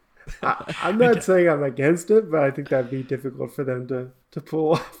 I'm not saying I'm against it, but I think that'd be difficult for them to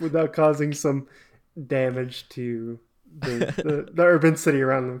pull off without causing some damage to the urban city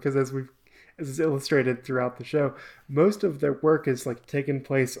around them. Because as is illustrated throughout the show, most of their work is like taking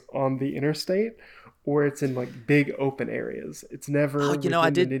place on the interstate, or it's in like big open areas. It's never within the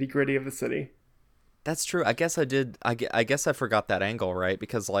nitty gritty of the city. That's true. I guess I did. I guess I forgot that angle, right?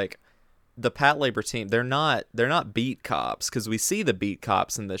 Because like the Patlabor team, they're not beat cops, because we see the beat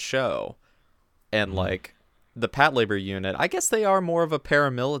cops in this show, and like the Patlabor unit, I guess they are more of a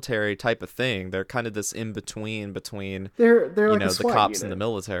paramilitary type of thing. They're kind of this in between They're like the SWAT cops unit. and the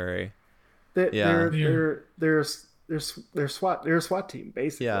military. They're a SWAT team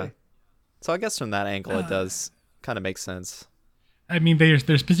basically. Yeah. So I guess from that angle, it does kind of make sense. I mean, they're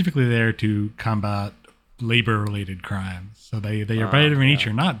specifically there to combat labor-related crimes. So they are by their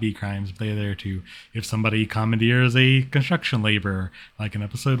nature not be crimes, but they're there to, if somebody commandeers a construction labor, like in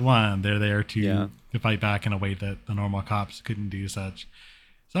episode 1, they're there to fight back in a way that the normal cops couldn't do such.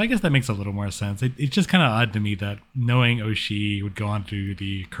 So I guess that makes a little more sense. It's just kind of odd to me that knowing Oshii would go on to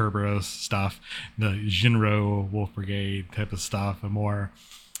the Kerberos stuff, the Jinro Wolf Brigade type of stuff, a more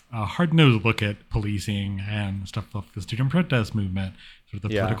hard-nosed look at policing and stuff like the student protest movement, sort of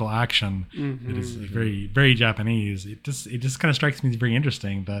the political action. It is very, very Japanese. It just kind of strikes me as very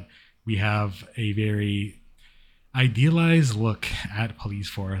interesting that we have a very idealized look at police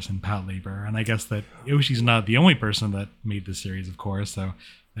force and Patlabor. And I guess that Oshii's not the only person that made this series, of course, so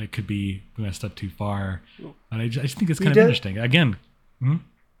it could be a step too far. But I just think it's kind of interesting. Again,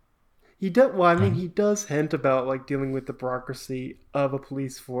 He does. Well, I mean, he does hint about like dealing with the bureaucracy of a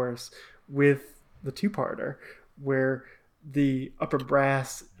police force with the two-parter, where the upper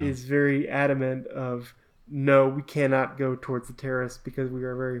brass is very adamant of, no, we cannot go towards the terrorists because we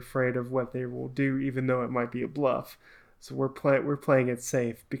are very afraid of what they will do, even though it might be a bluff. So we're playing it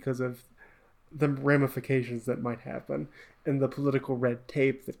safe because of the ramifications that might happen and the political red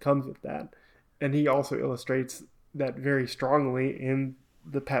tape that comes with that. And he also illustrates that very strongly in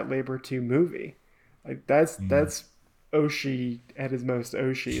the Patlabor 2 movie. Like that's Oshii at his most.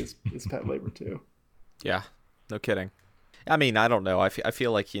 Oshii is Patlabor 2. Yeah, no kidding. I mean, I don't know. I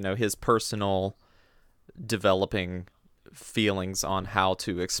feel like, his personal developing feelings on how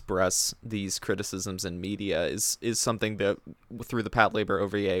to express these criticisms in media is something that through the Patlabor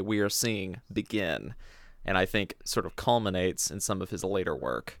OVA we are seeing begin, and I think sort of culminates in some of his later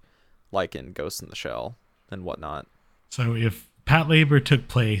work, like in Ghost in the Shell and whatnot. So if Patlabor took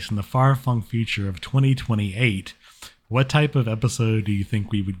place in the far-flung future of 2028, what type of episode do you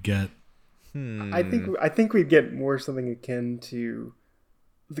think we would get? I think we'd get more something akin to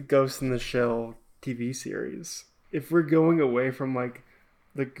the Ghost in the Shell TV series. If we're going away from like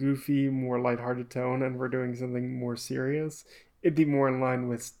the goofy, more lighthearted tone and we're doing something more serious, it'd be more in line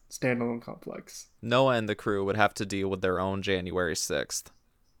with standalone complex. Noah and the crew would have to deal with their own January 6th.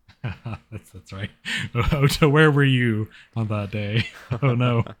 That's right. Oh, so where were you on that day? Oh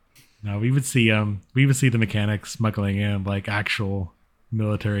no. No, we would see the mechanics smuggling in like actual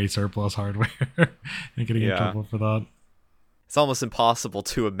military surplus hardware and getting in trouble for that. It's almost impossible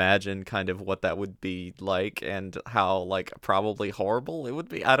to imagine kind of what that would be like and how like probably horrible it would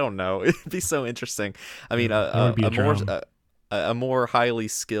be. I don't know. It'd be so interesting. I mean, a more highly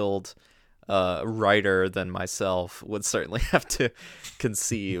skilled writer than myself would certainly have to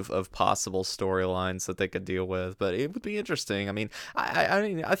conceive of possible storylines that they could deal with, but it would be interesting. I mean,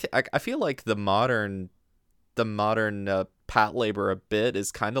 I feel like the modern Patlabor a bit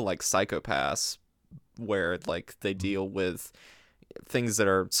is kind of like Psychopaths, where like they deal with things that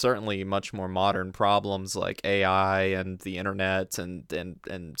are certainly much more modern problems like AI and the internet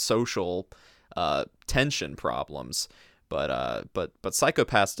and social tension problems. But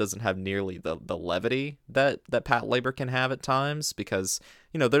Psychopaths doesn't have nearly the levity that Patlabor can have at times, because,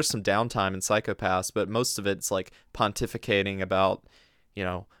 you know, there's some downtime in Psychopaths, but most of it's like pontificating about, you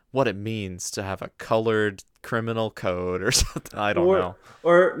know, what it means to have a colored criminal code or something. I don't know.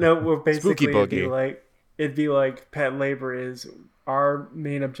 Or no, well, basically Spooky boogie. It'd be like Patlabor is our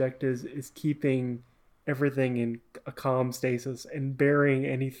main objective is keeping everything in a calm stasis and burying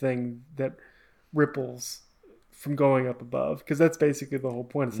anything that ripples from going up above, because that's basically the whole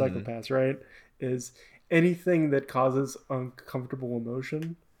point of Psychopaths, right? Is anything that causes uncomfortable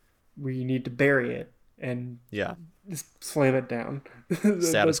emotion, we need to bury it and just slam it down.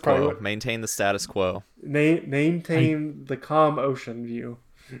 Status quo. Maintain the status quo. Maintain the calm ocean view.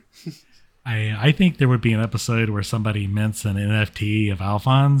 I think there would be an episode where somebody mints an NFT of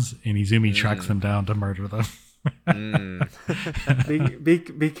Alphonse and Izumi tracks them down to murder them.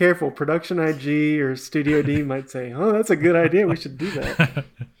 Be careful. Production IG or Studio D might say, "Oh, that's a good idea. We should do that."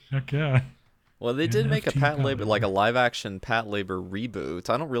 Okay. Well, they did make a Patlabor, like a live action Patlabor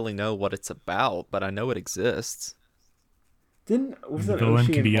reboot. I don't really know what it's about, but I know it exists. Wasn't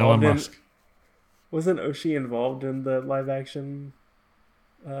Oshie involved in the live action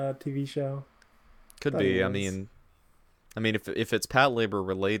TV show? Could be. I mean, if it's Patlabor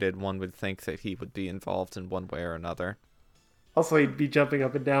related, one would think that he would be involved in one way or another. Also, he'd be jumping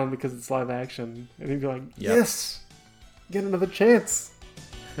up and down because it's live action, and he'd be like, "Yes, get another chance."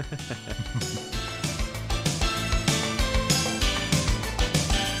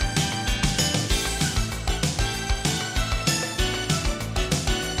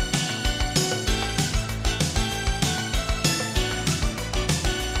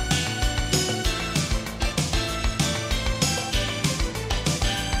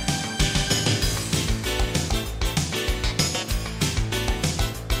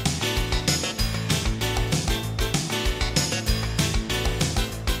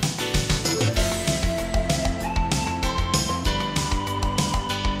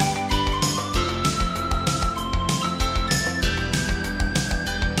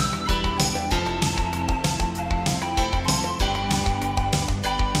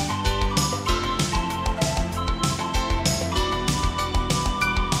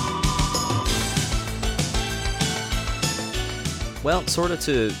 Well, sort of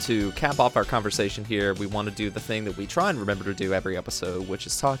to cap off our conversation here, we want to do the thing that we try and remember to do every episode, which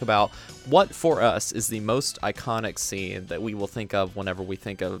is talk about what, for us, is the most iconic scene that we will think of whenever we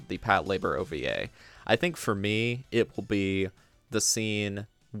think of the Patlabor OVA. I think for me, it will be the scene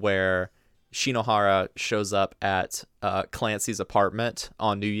where Shinohara shows up at Clancy's apartment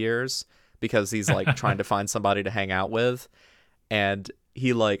on New Year's because he's like trying to find somebody to hang out with, and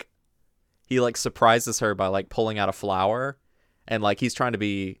he surprises her by like pulling out a flower. And like he's trying to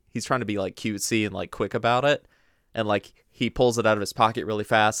be like cutesy and like quick about it, and like he pulls it out of his pocket really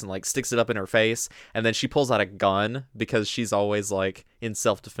fast and like sticks it up in her face, and then she pulls out a gun because she's always like in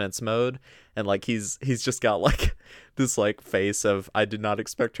self-defense mode, and like he's just got like this like face of, I did not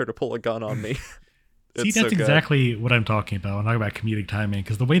expect her to pull a gun on me. See, that's exactly what I'm talking about when I talk about comedic timing,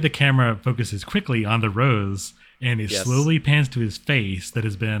 because the way the camera focuses quickly on the rose and it slowly pans to his face that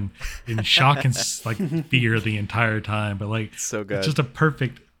has been in shock and like fear the entire time, but like so good. It's just a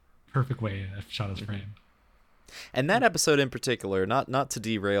perfect way a shot is framed. And that episode in particular, not to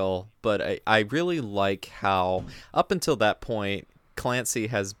derail, but I really like how up until that point Clancy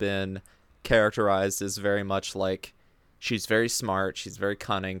has been characterized as very much like, she's very smart, she's very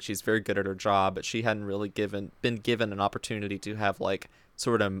cunning, she's very good at her job, but she hadn't really been given an opportunity to have like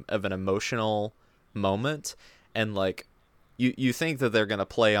sort of an emotional moment. And like you think that they're gonna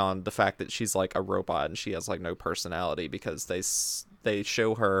play on the fact that she's like a robot and she has like no personality, because they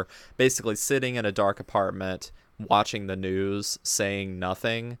show her basically sitting in a dark apartment watching the news, saying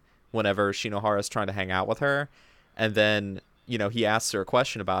nothing whenever Shinohara's trying to hang out with her. And then, he asks her a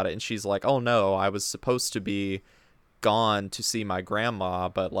question about it, and she's like, oh no, I was supposed to be gone to see my grandma,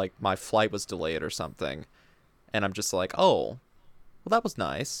 but like my flight was delayed or something. And I'm just like, oh, well, that was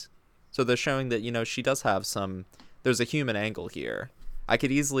nice. So they're showing that, she does have there's a human angle here. I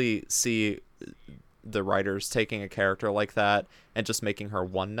could easily see the writers taking a character like that and just making her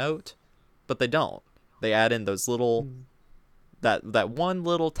one note, but they don't. They add in those little, that one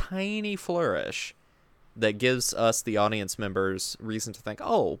little tiny flourish that gives us, the audience members, reason to think,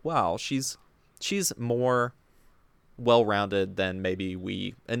 oh, wow, she's more well-rounded than maybe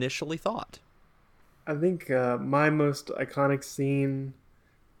we initially thought. I think my most iconic scene,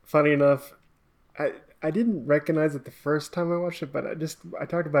 funny enough, I didn't recognize it the first time I watched it, but I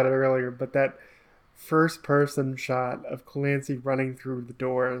talked about it earlier, but that first person shot of Clancy running through the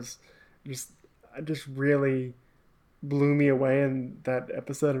doors just really blew me away in that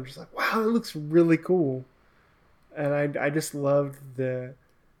episode. I'm just like, wow, it looks really cool. And I just loved the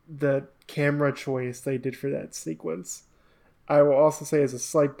camera choice they did for that sequence. I will also say, as a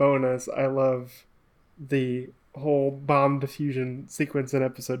slight bonus, I love the whole bomb diffusion sequence in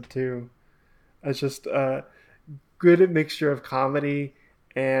episode 2. It's just a good mixture of comedy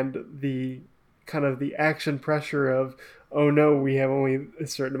and the kind of the action pressure of, oh no, we have only a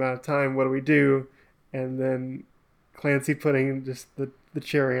certain amount of time, what do we do? And then Clancy putting just the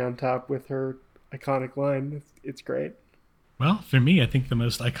cherry on top with her iconic line. It's great. Well, for me, I think the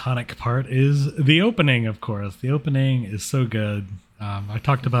most iconic part is the opening, of course. The opening is so good. I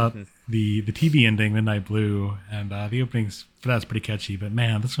talked about the TV ending, Midnight Blue, and the openings for that's pretty catchy. But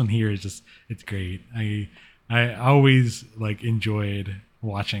man, this one here is just, it's great. I always enjoyed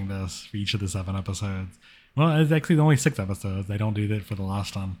watching this for each of the 7 episodes. Well, it's actually only 6 episodes. They don't do that for the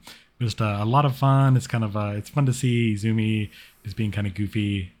last one. Just a lot of fun. It's kind of it's fun to see Izumi just being kind of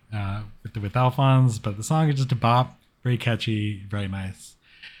goofy with Alphonse, but the song is just a bop. Very catchy, very nice.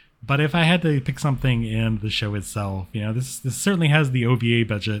 But if I had to pick something in the show itself, this certainly has the OVA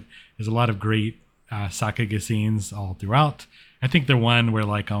budget. There's a lot of great Sakuga scenes all throughout. I think the one where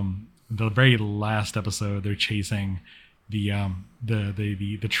the very last episode they're chasing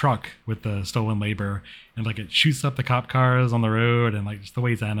the truck with the stolen labor, and it shoots up the cop cars on the road, and just the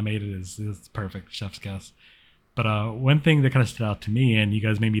way it's animated is perfect, chef's kiss. But one thing that kind of stood out to me, and you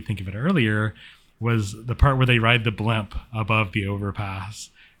guys made me think of it earlier, was the part where they ride the blimp above the overpass.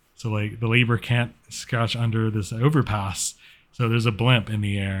 So the labor can't scratch under this overpass. So there's a blimp in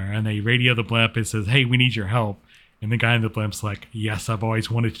the air, and they radio the blimp. It says, hey, we need your help. And the guy in the blimp's like, yes, I've always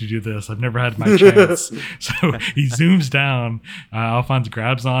wanted to do this. I've never had my chance. So he zooms down. Alphonse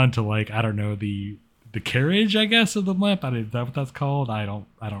grabs on to I don't know, the carriage, I guess, of the blimp. Is that what that's called? I don't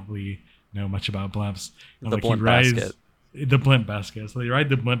really know much about blimps. The blimp basket. The blimp basket. So they ride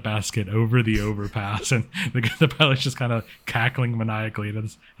the blimp basket over the overpass, and the pilot's just kind of cackling maniacally.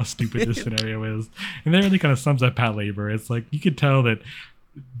 That's how stupid this scenario is. And that really kind of sums up Patlabor. It's you could tell that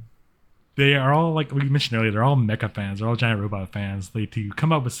they are all, like we mentioned earlier, they're all mecha fans. They're all giant robot fans. To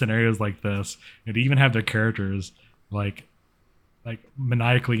come up with scenarios like this, and to even have their characters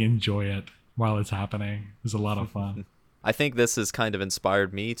maniacally enjoy it while it's happening is a lot of fun. I think this has kind of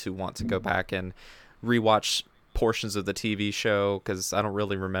inspired me to want to go back and rewatch portions of the TV show, because I don't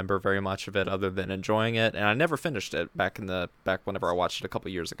really remember very much of it other than enjoying it, and I never finished it back whenever I watched it a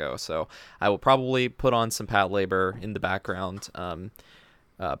couple years ago. So I will probably put on some Patlabor in the background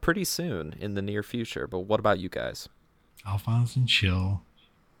pretty soon in the near future. But what about you guys? Alphonse and chill.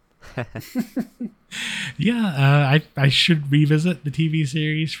 Yeah, I should revisit the TV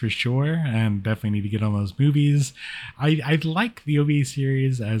series for sure, and definitely need to get on those movies. I like the OVA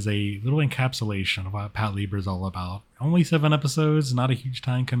series as a little encapsulation of what Patlabor is all about. Only 7 episodes, not a huge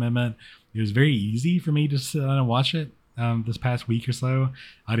time commitment. It was very easy for me to sit down and watch it this past week or so.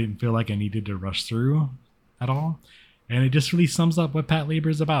 I didn't feel like I needed to rush through at all, and it just really sums up what Patlabor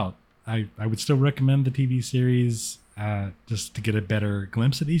is about. I would still recommend the TV series just to get a better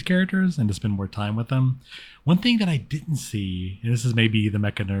glimpse of these characters and to spend more time with them. One thing that I didn't see, and this is maybe the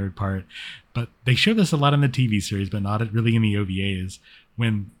mecha nerd part, but they show this a lot in the TV series, but not really in the OVAs.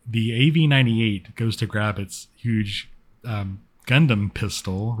 When the AV-98 goes to grab its huge Gundam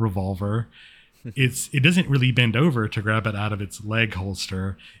pistol revolver, it doesn't really bend over to grab it out of its leg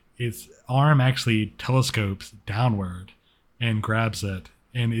holster. Its arm actually telescopes downward and grabs it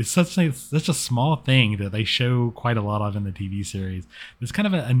And it's such a small thing that they show quite a lot of in the TV series. It's kind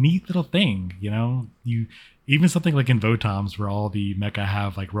of a neat little thing, you know. You even something like in Votoms, where all the mecha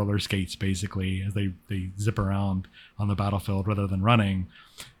have like roller skates basically as they zip around on the battlefield rather than running.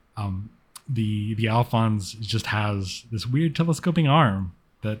 The Alphonse just has this weird telescoping arm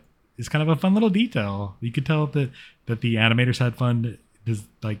that is kind of a fun little detail. You could tell that the animators had fun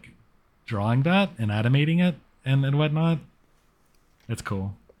like drawing that and animating it and whatnot. It's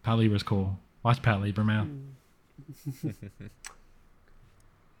cool. Patlabor's cool. Watch Patlabor, man.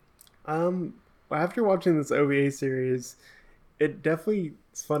 After watching this OVA series, it definitely,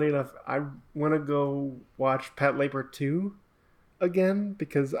 it's funny enough, I want to go watch Patlabor 2 again,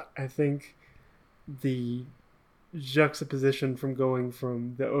 because I think the juxtaposition from going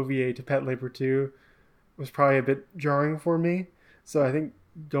from the OVA to Patlabor 2 was probably a bit jarring for me. So I think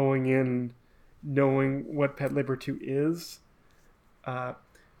going in knowing what Patlabor 2 is, I'd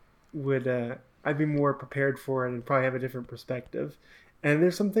be more prepared for it and probably have a different perspective. And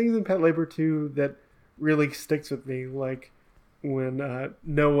there's some things in Patlabor 2 that really sticks with me, like when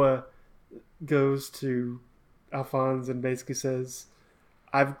Noah goes to Alphonse and basically says,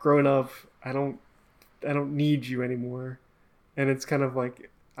 "I've grown up. I don't need you anymore." And it's kind of like,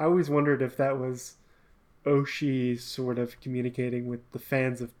 I always wondered if that was Oshii sort of communicating with the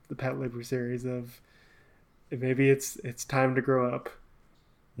fans of the Patlabor series of maybe it's time to grow up.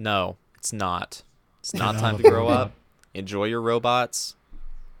 No, it's not. It's not time to grow up. Enjoy your robots.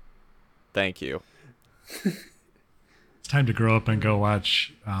 Thank you. It's time to grow up and go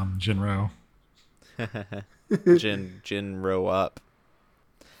watch Jinro. Jinro up.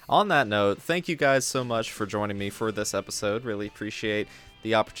 On that note, thank you guys so much for joining me for this episode. Really appreciate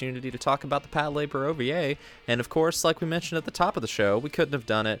the opportunity to talk about the Patlabor OVA. And of course, like we mentioned at the top of the show, we couldn't have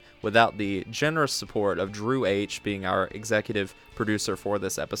done it without the generous support of Drew H. being our executive producer for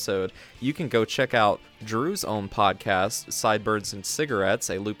this episode. You can go check out Drew's own podcast, Sideburns and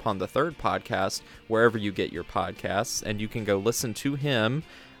Cigarettes, a Lupin the Third podcast, wherever you get your podcasts. And you can go listen to him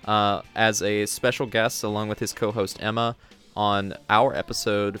as a special guest along with his co-host Emma on our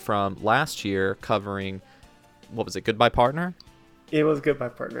episode from last year covering, what was it, Goodbye Partner? It was Goodbye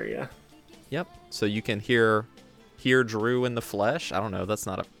Partner, yeah. Yep. So you can hear Drew in the flesh. I don't know, that's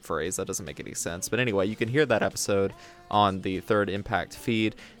not a phrase, that doesn't make any sense. But anyway, you can hear that episode on the Third Impact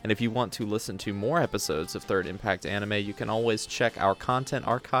feed. And if you want to listen to more episodes of Third Impact Anime, you can always check our content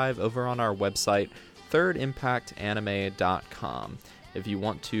archive over on our website, thirdimpactanime.com. If you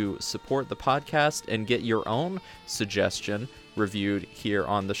want to support the podcast and get your own suggestion reviewed here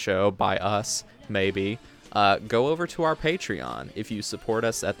on the show by us, maybe, go over to our Patreon. If you support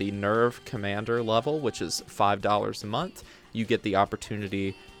us at the Nerve Commander level, which is $5 a month, you get the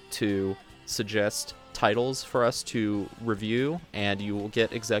opportunity to suggest titles for us to review, and you will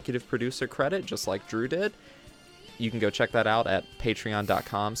get executive producer credit, just like Drew did. You can go check that out at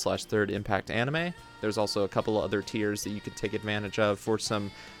patreon.com/thirdimpactanime. There's also a couple of other tiers that you can take advantage of for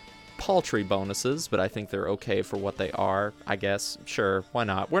some paltry bonuses, but I think they're okay for what they are, I guess. Sure, why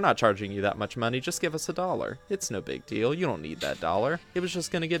not? We're not charging you that much money. Just give us $1. It's no big deal. You don't need that $1. It was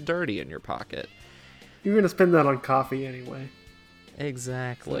just going to get dirty in your pocket. You're going to spend that on coffee anyway.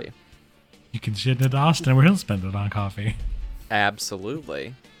 Exactly. You can send it to Austin where he'll spend it on coffee.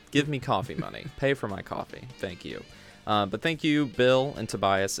 Absolutely. Give me coffee money. Pay for my coffee. Thank you. But thank you, Bill and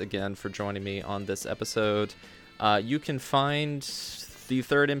Tobias, again for joining me on this episode. You can find the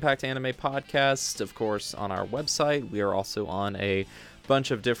Third Impact Anime podcast, of course, on our website. We are also on a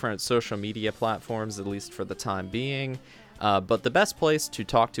bunch of different social media platforms, at least for the time being. But the best place to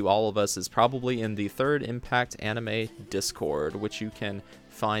talk to all of us is probably in the Third Impact Anime Discord, which you can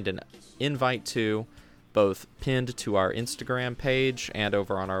find an invite to, both pinned to our Instagram page and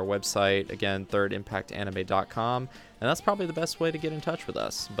over on our website, again, thirdimpactanime.com. And that's probably the best way to get in touch with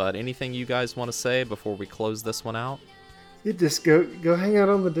us. But anything you guys want to say before we close this one out? You just go hang out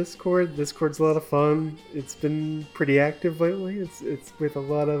on the Discord. Discord's a lot of fun. It's been pretty active lately. It's with a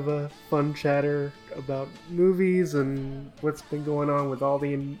lot of fun chatter about movies and what's been going on with all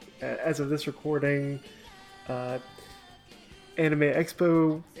the, as of this recording, Anime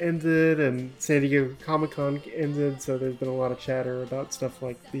Expo ended and San Diego Comic-Con ended, so there's been a lot of chatter about stuff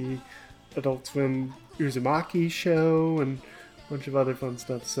like the Adult Swim Uzumaki show and a bunch of other fun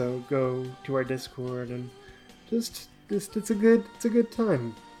stuff. So go to our Discord and just it's a good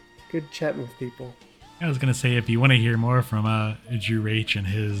time. Good chatting with people. I was gonna say, if you want to hear more from Drew H and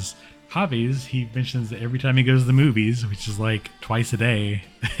his hobbies, he mentions that every time he goes to the movies, which is like twice a day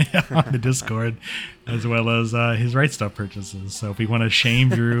on the Discord, as well as his Right Stuff purchases. So if we want to shame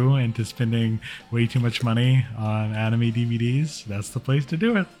Drew into spending way too much money on anime DVDs, that's the place to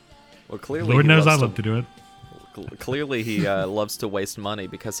do it. Well, clearly, Lord knows I love to do it. Clearly, he loves to waste money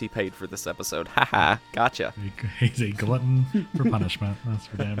because he paid for this episode. Haha, gotcha. He's a glutton for punishment. That's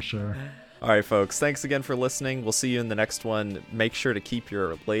for damn sure. All right, folks. Thanks again for listening. We'll see you in the next one. Make sure to keep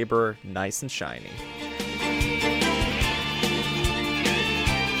your labor nice and shiny.